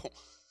comfortable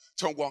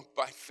to walk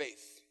by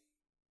faith.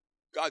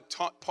 God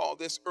taught Paul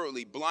this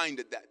early,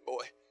 blinded that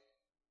boy.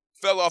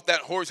 Fell off that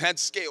horse, had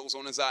scales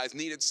on his eyes,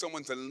 needed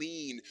someone to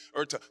lean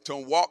or to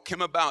walk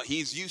him about.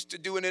 He's used to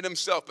doing it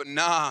himself, but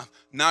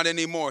not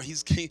anymore.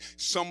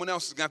 Someone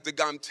else is going to have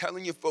to go. I'm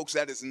telling you, folks,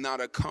 that is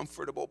not a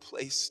comfortable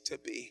place to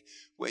be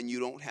when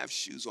you don't have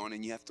shoes on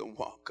and you have to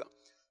walk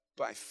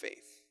by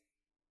faith.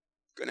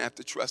 You're going to have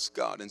to trust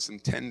God in some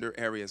tender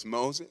areas.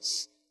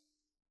 Moses,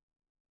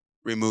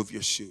 remove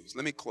your shoes.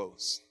 Let me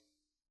close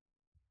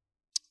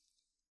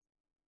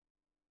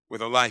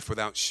with a life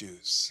without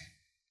shoes.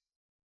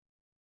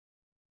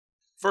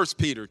 1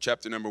 Peter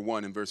chapter number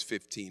 1 and verse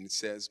 15, it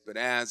says, but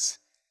as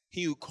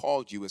he who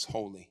called you is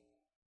holy,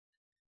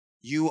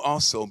 you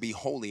also be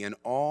holy in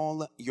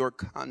all your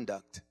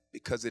conduct,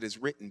 because it is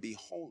written, be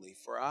holy,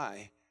 for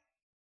I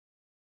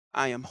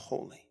am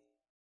holy.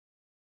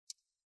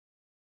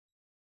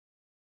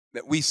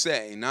 That we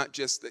say, not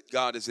just that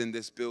God is in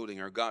this building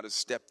or God has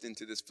stepped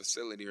into this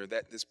facility or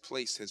that this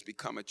place has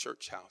become a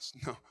church house.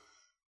 No,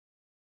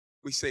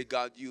 we say,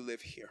 God, you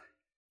live here.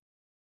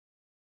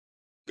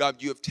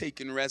 God, you have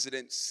taken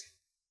residence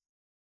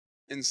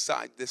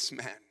inside this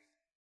man.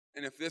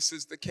 And if this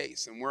is the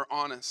case and we're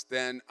honest,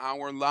 then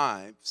our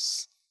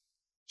lives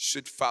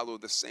should follow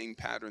the same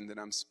pattern that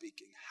I'm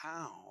speaking.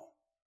 How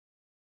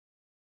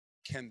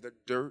can the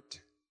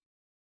dirt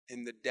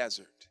in the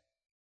desert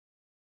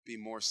be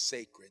more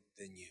sacred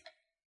than you?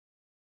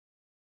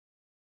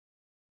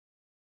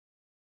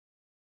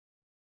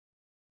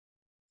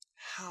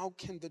 How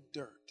can the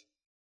dirt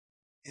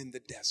in the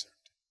desert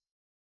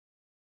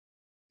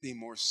be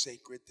more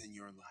sacred than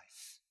your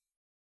life?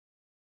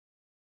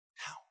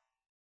 How?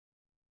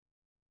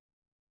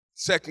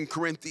 2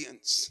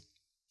 Corinthians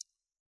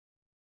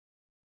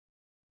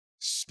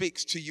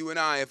speaks to you and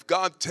I. If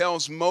God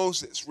tells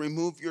Moses,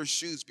 remove your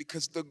shoes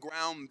because the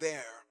ground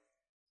there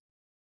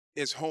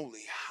is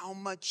holy, how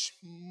much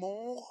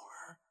more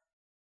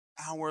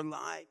our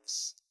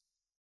lives?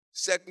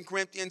 2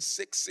 Corinthians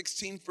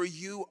 6:16, for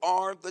you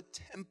are the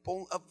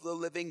temple of the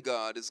living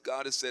God. As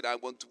God has said, I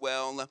will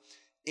dwell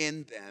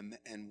in them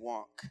and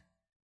walk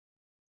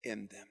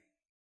in them.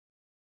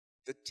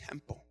 The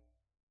temple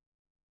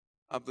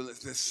of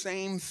the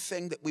same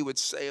thing that we would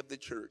say of the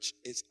church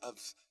is of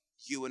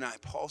you and I.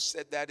 Paul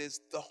said that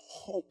is the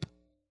hope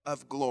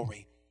of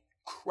glory.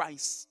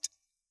 Christ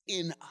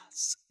in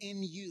us,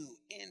 in you,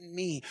 in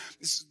me.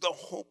 This is the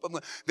hope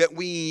of that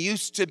we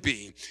used to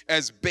be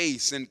as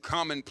base and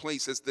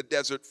commonplace as the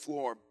desert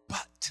floor.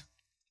 But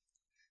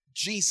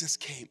Jesus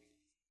came.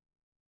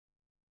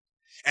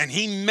 And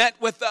he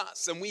met with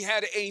us, and we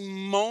had a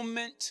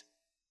moment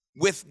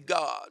with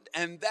God.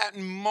 And that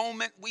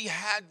moment we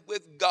had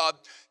with God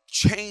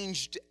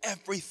changed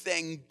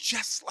everything,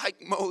 just like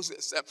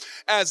Moses.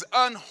 As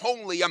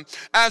unholy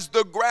as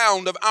the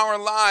ground of our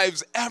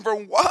lives ever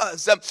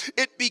was,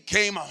 it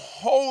became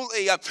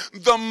holy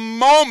the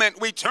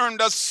moment we turned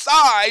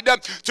aside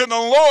to the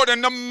Lord,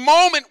 and the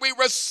moment we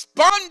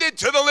responded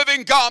to the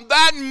living God.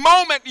 That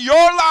moment,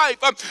 your life,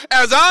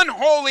 as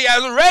unholy,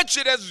 as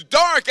wretched, as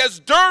dark, as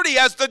dirty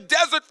as the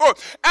desert floor,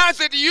 as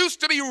it used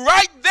to be,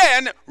 right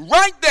then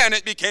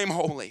it became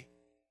holy.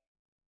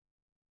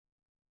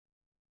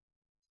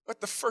 But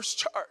the first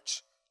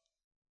charge,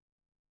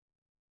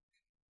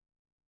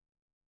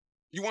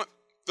 you want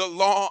the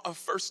law of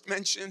first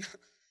mention?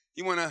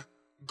 You want to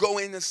go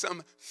into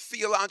some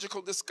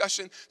theological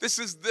discussion? This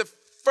is the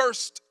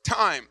first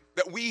time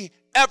that we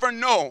ever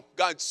know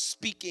God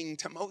speaking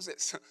to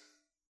Moses.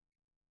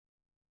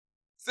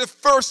 It's the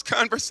first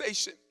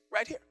conversation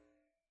right here.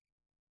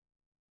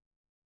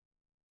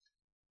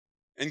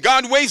 And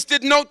God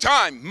wasted no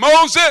time.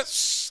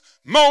 Moses,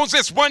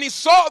 when he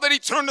saw that he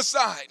turned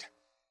aside,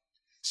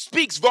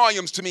 speaks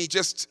volumes to me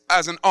just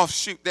as an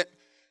offshoot that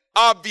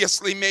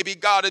obviously maybe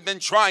God had been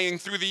trying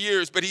through the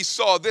years, but he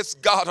saw this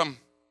got him.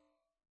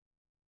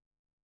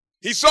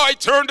 He saw he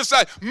turned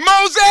aside.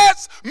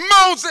 Moses,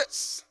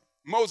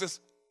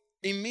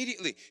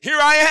 immediately, here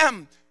I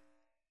am.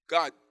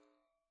 God,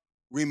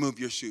 remove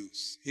your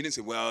shoes. He didn't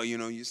say, well,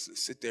 you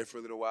sit there for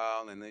a little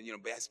while and then,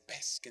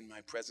 bask in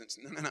my presence.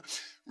 No.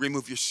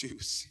 Remove your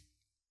shoes.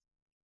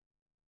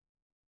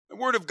 The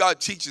Word of God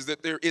teaches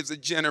that there is a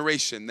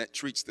generation that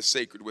treats the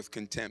sacred with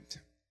contempt.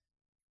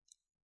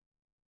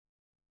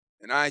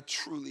 And I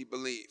truly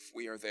believe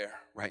we are there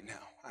right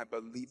now. I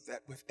believe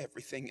that with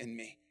everything in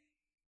me.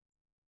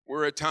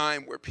 We're a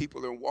time where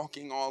people are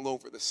walking all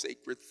over the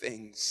sacred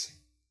things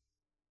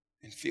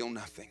and feel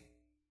nothing.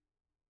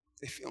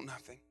 They feel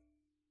nothing.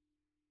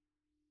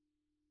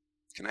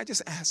 Can I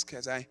just ask,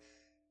 as I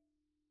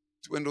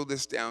dwindle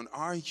this down,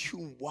 are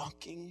you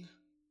walking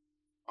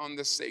on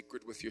the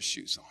sacred with your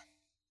shoes on?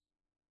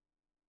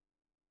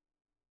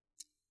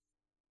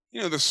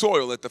 The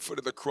soil at the foot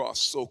of the cross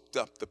soaked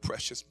up the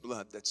precious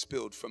blood that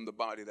spilled from the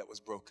body that was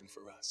broken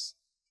for us.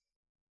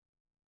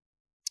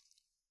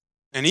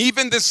 And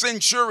even the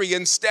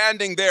centurion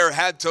standing there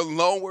had to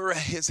lower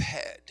his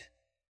head,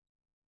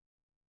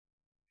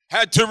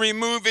 had to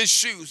remove his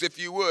shoes, if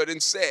you would,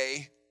 and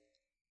say,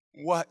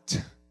 what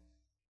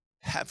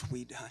have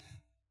we done?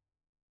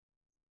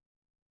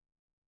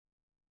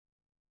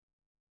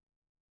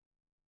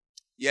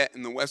 Yet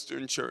in the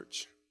Western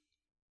church,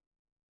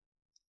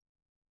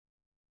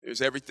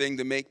 there's everything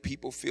to make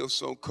people feel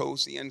so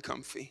cozy and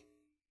comfy.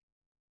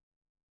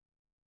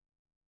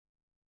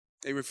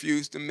 They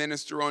refuse to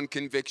minister on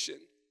conviction.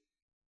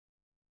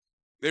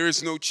 There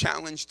is no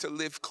challenge to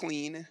live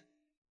clean,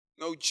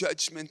 no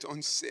judgment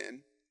on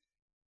sin.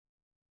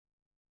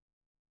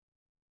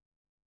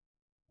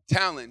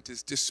 Talent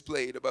is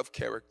displayed above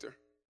character.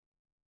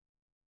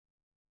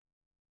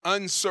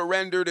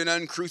 Unsurrendered and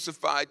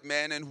uncrucified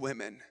men and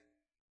women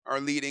are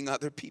leading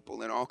other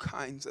people in all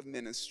kinds of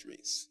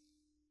ministries.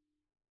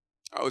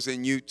 I was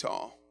in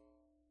Utah,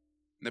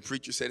 and the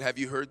preacher said, have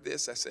you heard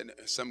this? I said,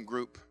 some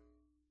group,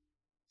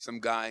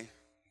 some guy,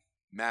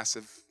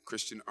 massive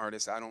Christian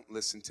artist. I don't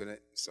listen to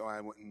it, so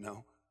I wouldn't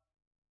know.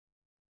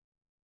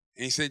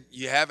 And he said,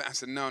 you haven't? I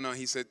said, no.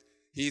 He said,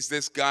 he's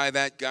this guy,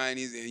 that guy, and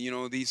he's,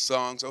 these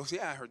songs. Oh,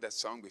 yeah, I heard that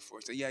song before.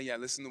 He said, yeah,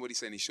 listen to what he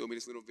said. And he showed me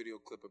this little video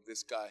clip of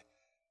this guy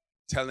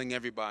telling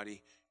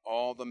everybody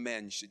all the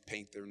men should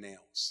paint their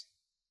nails.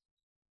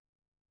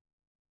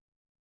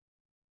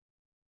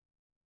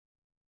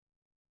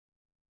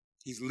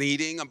 He's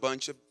leading a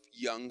bunch of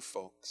young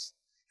folks.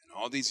 And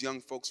all these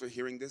young folks are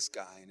hearing this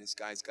guy. And this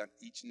guy's got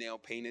each nail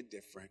painted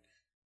different.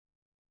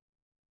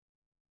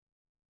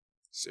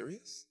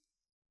 Serious?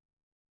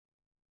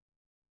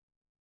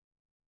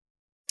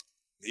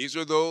 These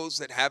are those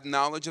that have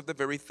knowledge of the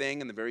very thing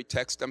and the very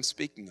text I'm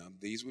speaking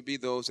of. These would be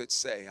those that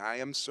say, I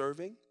am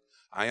serving,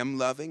 I am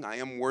loving, I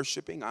am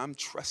worshiping, I'm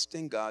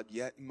trusting God.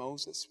 Yet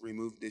Moses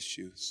removed his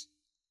shoes.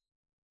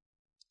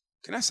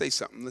 Can I say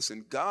something?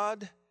 Listen,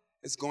 God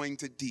is going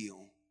to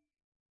deal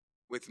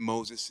with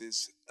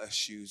Moses'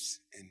 shoes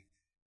and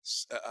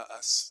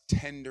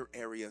tender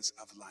areas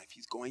of life.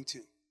 He's going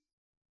to.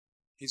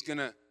 He's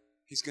gonna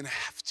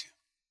have to.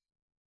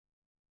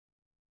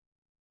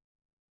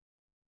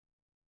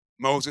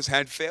 Moses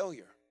had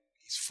failure.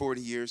 He's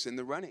 40 years in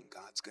the running.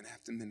 God's going to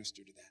have to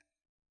minister to that.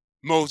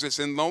 Moses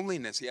in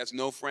loneliness. He has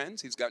no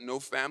friends. He's got no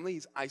family.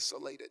 He's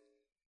isolated.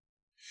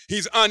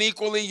 He's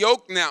unequally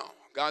yoked now.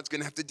 God's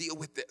going to have to deal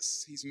with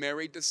this. He's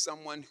married to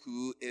someone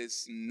who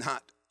is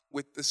not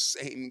with the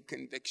same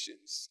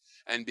convictions.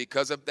 And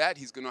because of that,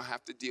 he's going to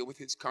have to deal with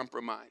his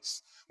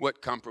compromise.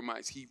 What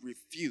compromise? He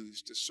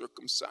refused to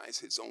circumcise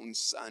his own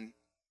son.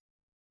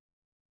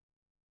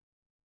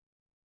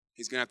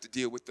 He's going to have to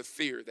deal with the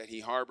fear that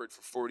he harbored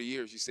for 40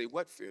 years. You say,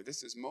 what fear?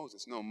 This is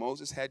Moses. No,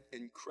 Moses had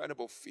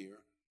incredible fear.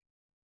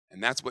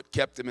 And that's what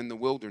kept him in the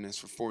wilderness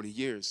for 40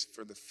 years,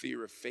 for the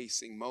fear of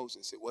facing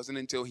Moses. It wasn't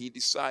until he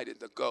decided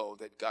to go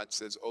that God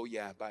says, oh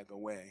yeah, by the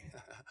way,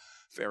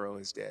 Pharaoh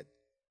is dead.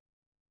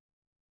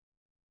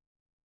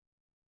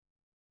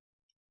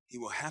 He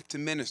will have to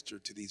minister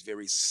to these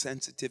very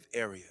sensitive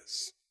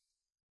areas.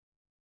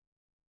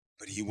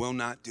 But he will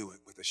not do it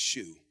with a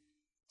shoe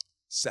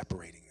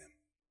separating them.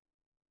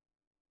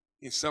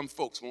 If some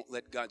folks won't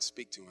let God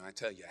speak to them, I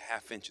tell you, a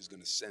half inch is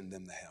going to send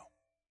them to hell.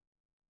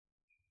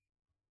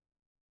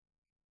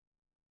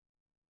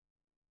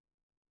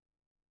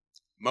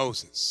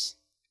 Moses,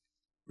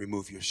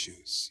 remove your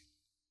shoes.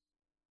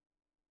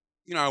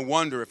 You know, I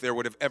wonder if there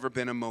would have ever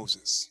been a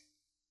Moses.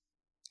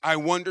 I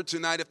wonder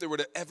tonight if there would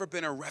have ever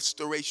been a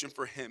restoration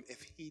for him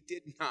if he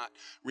did not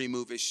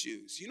remove his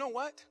shoes. You know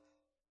what?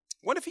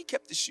 What if he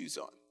kept his shoes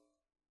on?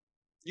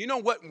 You know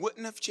what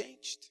wouldn't have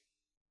changed?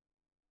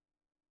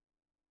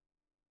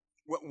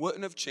 What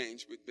wouldn't have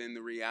changed would have been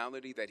the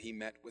reality that he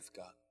met with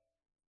God.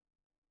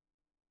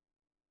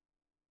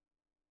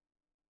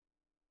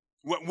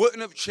 What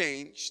wouldn't have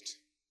changed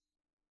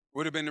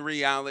would have been the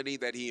reality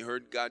that he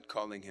heard God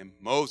calling him,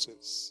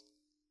 Moses.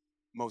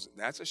 Moses,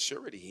 that's a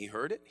surety. He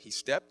heard it, he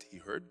stepped, he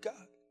heard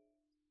God.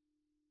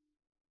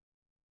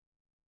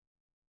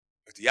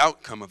 But the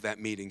outcome of that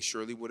meeting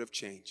surely would have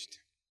changed.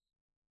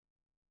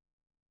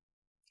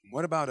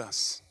 What about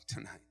us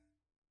tonight?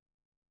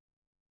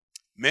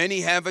 Many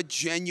have a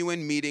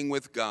genuine meeting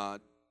with God,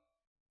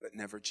 but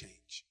never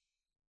change.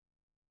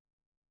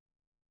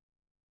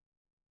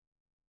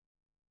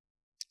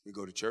 We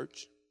go to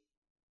church,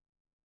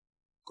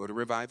 go to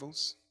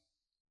revivals,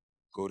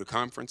 go to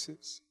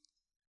conferences,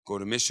 go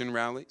to mission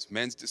rallies,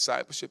 men's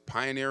discipleship,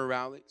 pioneer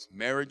rallies,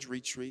 marriage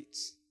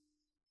retreats.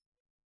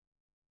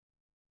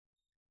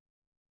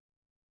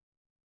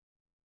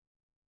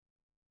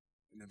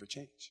 We never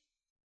change.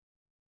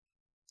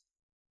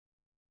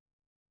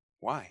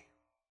 Why?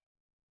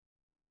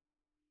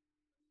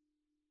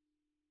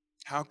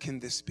 How can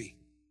this be?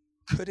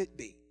 Could it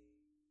be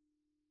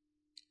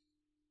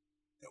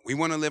that we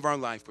want to live our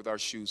life with our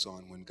shoes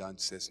on when God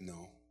says,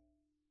 no,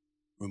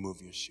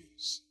 remove your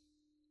shoes?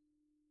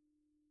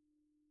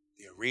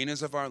 The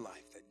arenas of our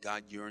life that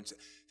God yearns,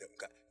 that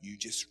God, you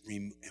just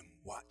and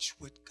watch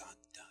what God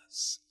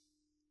does.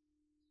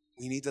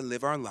 We need to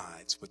live our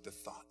lives with the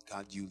thought,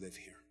 God, you live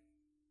here.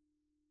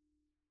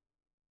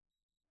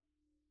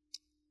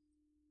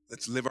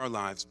 Let's live our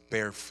lives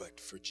barefoot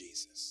for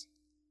Jesus.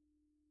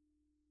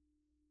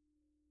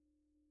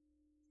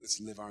 Let's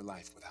live our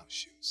life without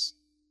shoes.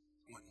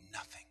 I want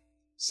nothing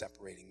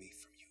separating me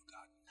from you,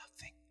 God.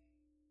 Nothing.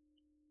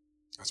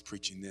 I was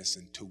preaching this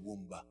in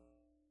Toowoomba,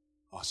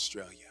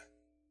 Australia.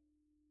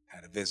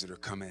 Had a visitor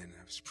come in.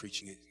 I was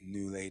preaching it. A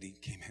new lady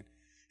came in.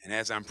 And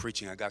as I'm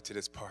preaching, I got to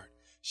this part.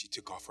 She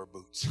took off her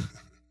boots.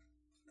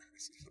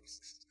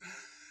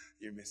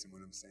 You're missing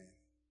what I'm saying.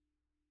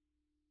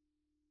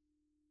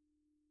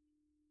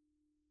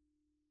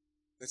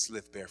 Let's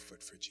live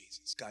barefoot for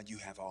Jesus. God, you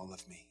have all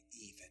of me,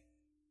 even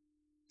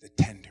the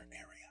tender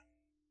area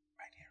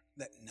right here.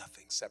 Let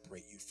nothing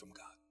separate you from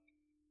God.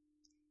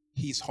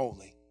 He's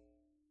holy.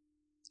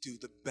 Do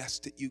the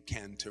best that you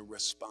can to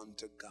respond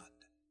to God.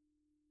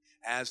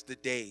 As the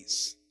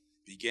days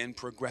begin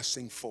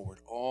progressing forward,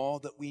 all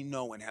that we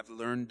know and have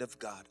learned of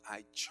God,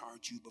 I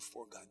charge you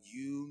before God.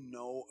 You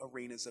know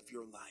arenas of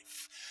your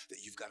life that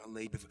you've got to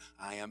lay before.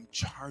 I am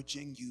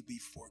charging you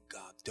before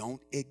God.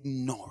 Don't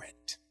ignore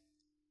it.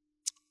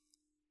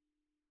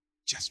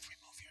 Just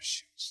remove your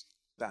shoes.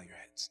 Bow your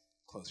heads.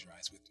 Close your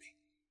eyes with me.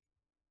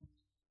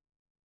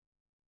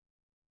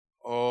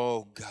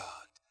 Oh God.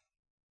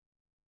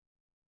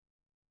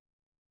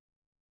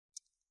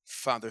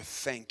 Father,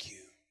 thank you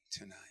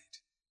tonight.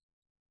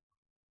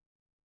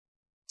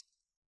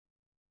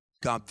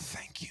 God,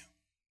 thank you.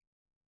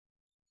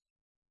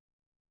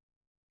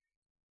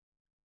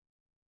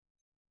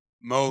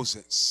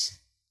 Moses,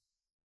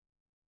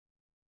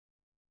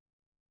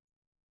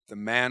 the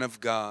man of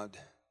God,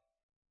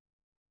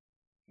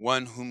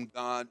 one whom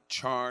God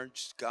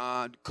charged,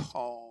 God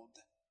called,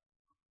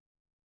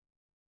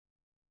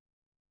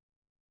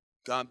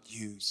 God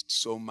used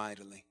so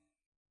mightily.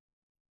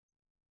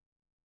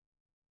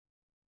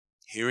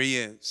 Here he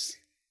is.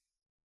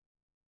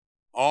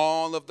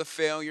 All of the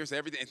failures,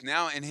 everything,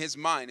 now in his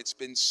mind, it's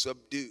been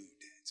subdued.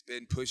 It's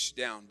been pushed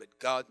down, but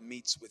God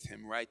meets with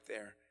him right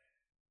there.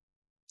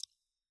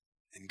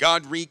 And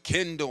God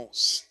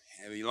rekindles.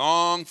 A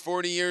long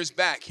 40 years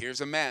back,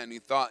 here's a man who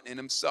thought in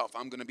himself,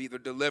 I'm going to be the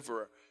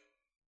deliverer.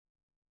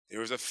 There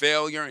was a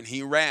failure and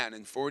he ran.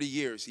 In 40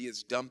 years, he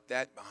has dumped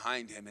that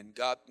behind him. And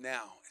God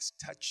now is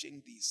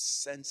touching these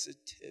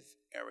sensitive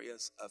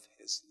areas of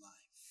his life.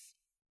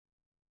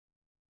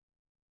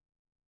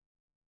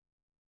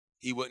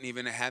 He wouldn't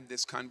even have had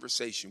this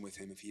conversation with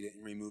him if he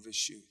didn't remove his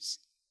shoes.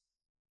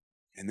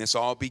 And this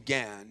all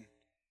began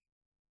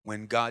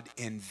when God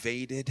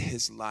invaded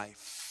his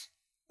life.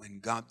 When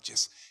God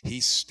he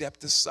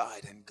stepped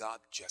aside and God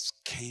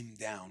just came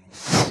down.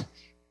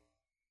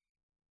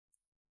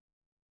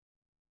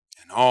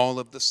 And all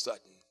of the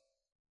sudden,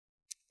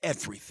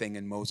 Everything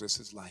in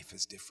Moses' life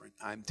is different.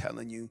 I'm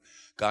telling you,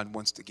 God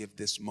wants to give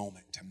this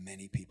moment to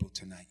many people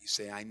tonight. You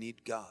say, I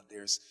need God.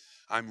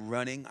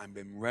 I've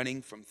been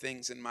running from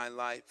things in my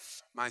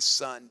life. My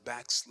son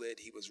backslid.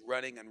 He was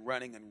running and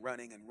running and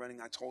running and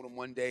running. I told him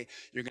one day,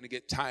 you're going to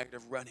get tired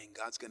of running.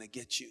 God's going to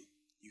get you.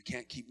 You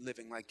can't keep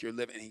living like you're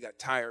living. And he got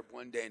tired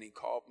one day and he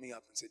called me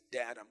up and said,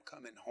 Dad, I'm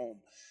coming home.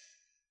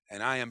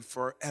 And I am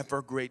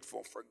forever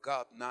grateful for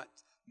God not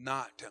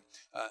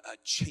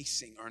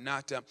chasing or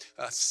not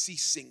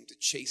ceasing to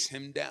chase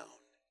him down,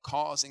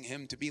 causing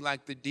him to be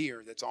like the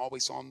deer that's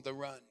always on the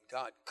run.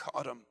 God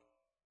caught him.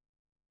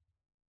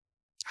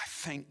 I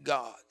thank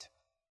God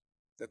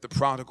that the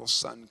prodigal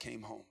son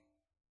came home.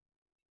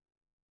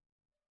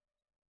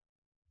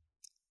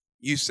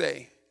 You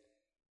say,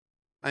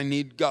 I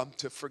need God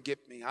to forgive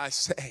me. I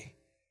say,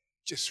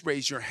 just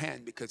raise your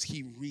hand, because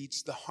he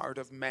reads the heart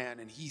of man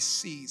and he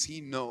sees,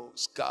 he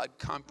knows, God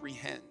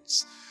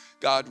comprehends.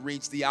 God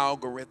reads the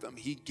algorithm.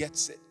 He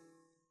gets it.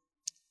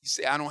 You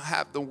say, I don't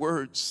have the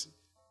words.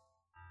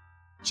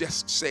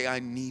 Just say, I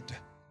need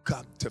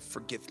God to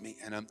forgive me.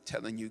 And I'm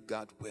telling you,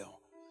 God will.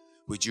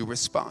 Would you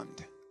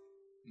respond?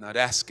 I'm not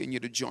asking you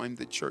to join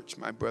the church,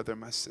 my brother,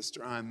 my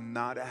sister. I'm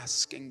not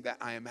asking that.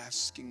 I am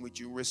asking, would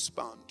you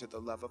respond to the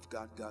love of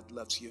God? God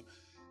loves you.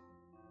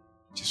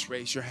 Just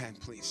raise your hand,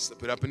 please.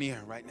 Slip it up in the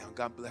air right now.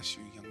 God bless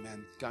you, young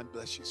man. God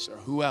bless you, sir.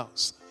 Who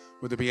else?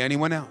 Would there be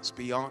anyone else?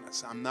 Be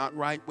honest. I'm not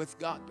right with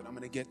God, but I'm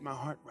going to get my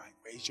heart right.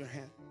 Raise your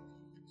hand.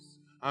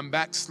 I'm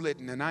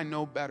backslidden and I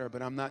know better,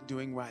 but I'm not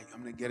doing right.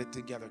 I'm going to get it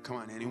together. Come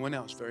on. Anyone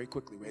else? Very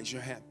quickly. Raise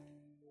your hand.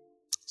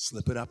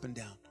 Slip it up and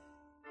down.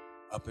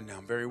 Up and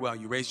down. Very well.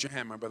 You raised your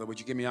hand, my brother. Would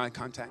you give me eye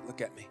contact?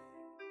 Look at me.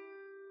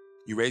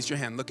 You raised your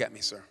hand. Look at me,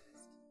 sir.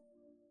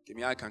 Give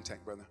me eye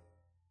contact, brother.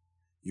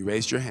 You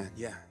raised your hand.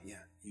 Yeah.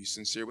 You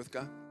sincere with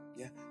God?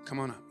 Yeah. Come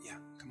on up. Yeah.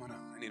 Come on up.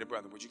 I need a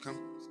brother. Would you come?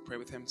 Pray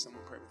with him.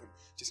 Someone pray with him.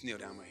 Just kneel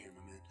down right here,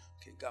 my man.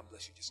 Okay. God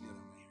bless you. Just kneel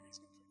down right here. He's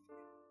going to pray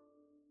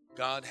for you.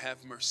 God,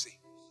 have mercy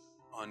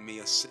on me,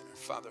 a sinner.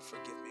 Father,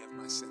 forgive me of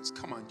my sins.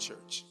 Come on,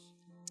 church.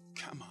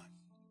 Come on.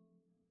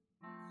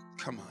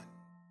 Come on.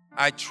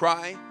 I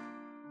try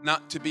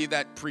not to be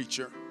that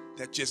preacher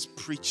that just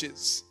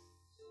preaches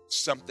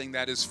something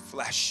that is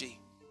flashy.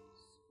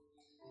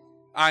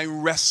 I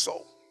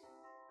wrestle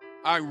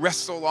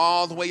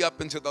all the way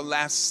up into the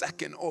last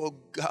second. Oh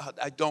God,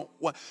 I don't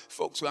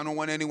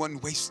want anyone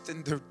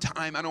wasting their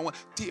time.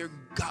 Dear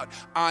God,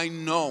 I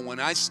know when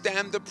I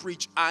stand to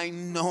preach, I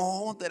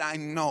know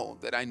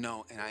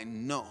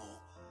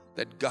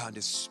that God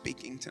is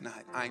speaking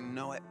tonight. I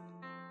know it.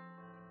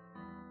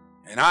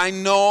 And I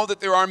know that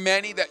there are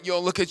many that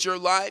you'll look at your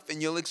life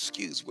and you'll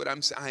excuse what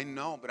I'm saying. I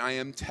know, but I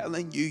am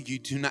telling you, you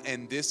do not,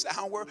 in this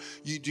hour,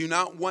 you do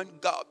not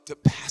want God to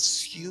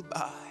pass you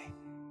by.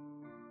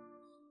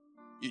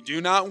 You do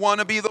not want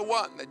to be the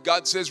one that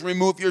God says,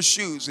 remove your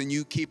shoes and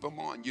you keep them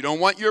on. You don't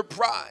want your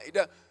pride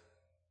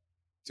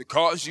to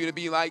cause you to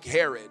be like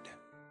Herod.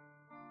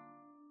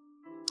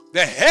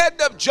 The head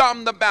of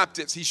John the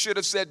Baptist, he should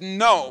have said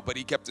no, but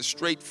he kept a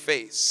straight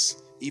face,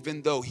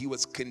 even though he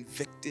was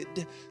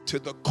convicted to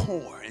the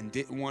core and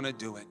didn't want to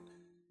do it.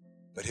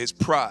 But his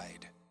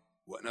pride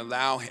wouldn't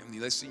allow him.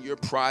 Listen, your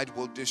pride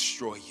will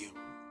destroy you.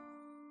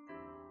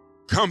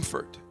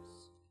 Comfort.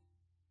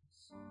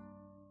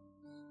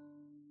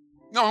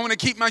 No, I want to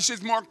keep my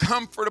shoes more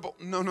comfortable.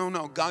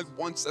 No. God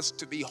wants us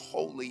to be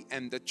holy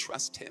and to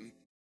trust him.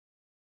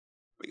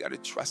 We got to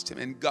trust him,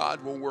 and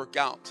God will work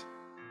out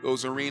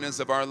those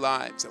arenas of our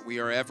lives that we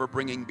are ever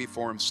bringing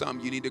before him. Some,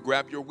 you need to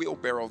grab your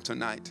wheelbarrow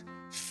tonight,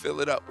 fill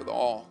it up with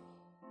all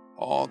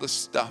the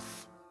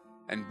stuff,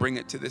 and bring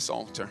it to this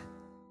altar.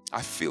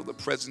 I feel the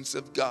presence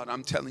of God.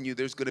 I'm telling you,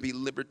 there's going to be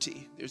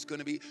liberty.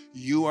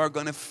 You are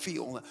going to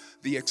feel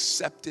the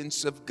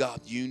acceptance of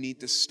God. You need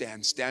to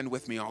stand. Stand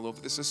with me all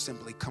over this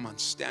assembly. Come on,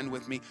 stand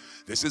with me.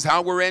 This is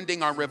how we're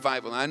ending our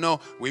revival. I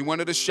know we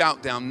wanted to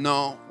shout down.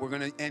 No, we're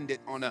going to end it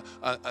on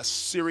a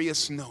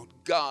serious note.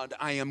 God,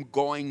 I am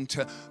going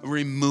to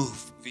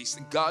remove these.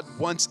 God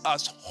wants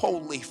us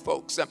holy,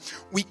 folks.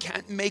 We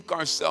can't make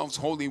ourselves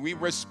holy. We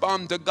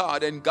respond to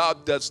God, and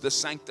God does the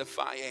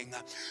sanctifying.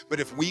 But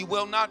if we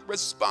will not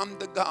respond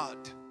to God,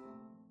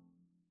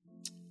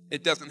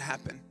 it doesn't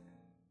happen.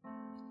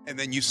 And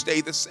then you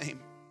stay the same.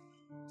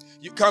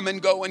 You come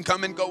and go and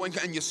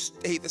you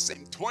stay the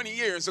same. 20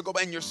 years ago,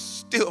 and you're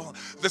still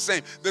the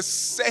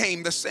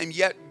same.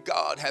 Yet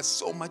God has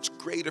so much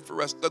greater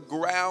for us. The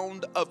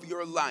ground of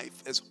your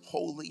life is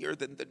holier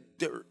than the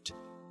dirt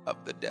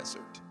of the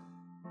desert.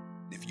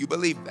 If you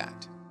believe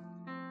that,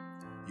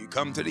 you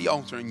come to the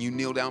altar and you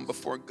kneel down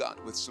before God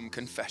with some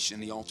confession.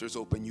 The altar's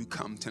open. You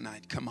come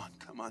tonight. Come on.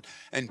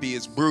 And be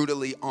as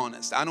brutally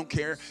honest. I don't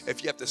care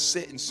if you have to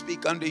sit and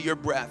speak under your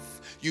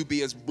breath. You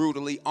be as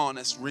brutally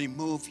honest.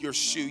 Remove your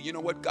shoe. You know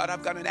what, God,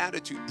 I've got an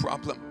attitude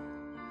problem.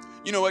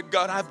 You know what,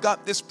 God, I've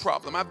got this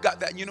problem. I've got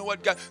that. You know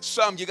what, God,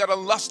 some, you got a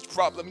lust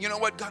problem. You know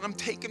what, God, I'm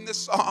taking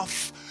this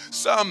off.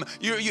 Some,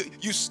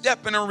 you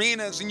step in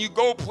arenas and you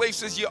go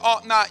places you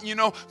ought not. You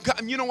know,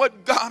 God, you know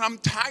what, God, I'm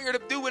tired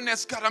of doing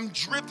this. God, I'm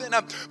driven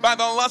by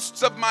the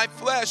lusts of my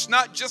flesh.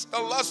 Not just the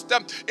lust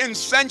in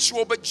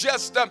sensual, but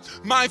just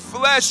my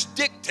flesh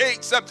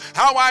dictates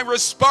how I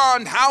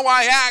respond, how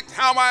I act,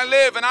 how I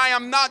live. And I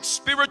am not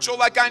spiritual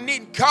like I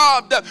need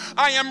God.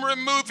 I am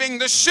removing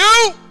the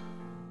shoe.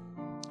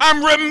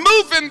 I'm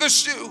removing the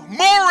shoe.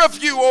 More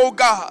of you, oh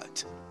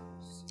God.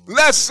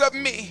 Less of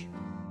me.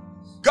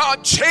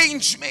 God,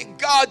 change me.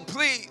 God,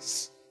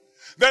 please.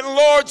 That,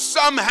 Lord,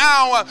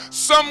 somehow,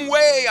 some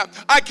way,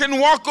 I can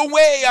walk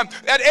away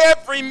at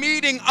every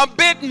meeting a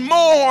bit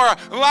more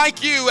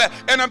like you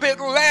and a bit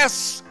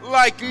less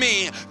like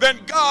me.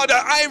 That, God,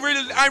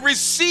 I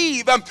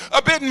receive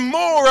a bit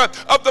more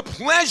of the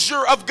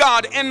pleasure of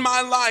God in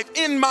my life,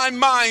 in my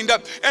mind,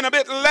 and a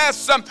bit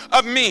less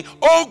of me.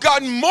 Oh,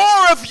 God,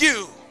 more of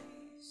you.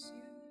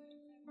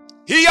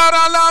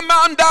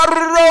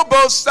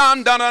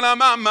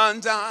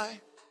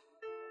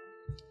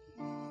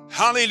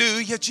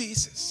 Hallelujah,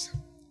 Jesus.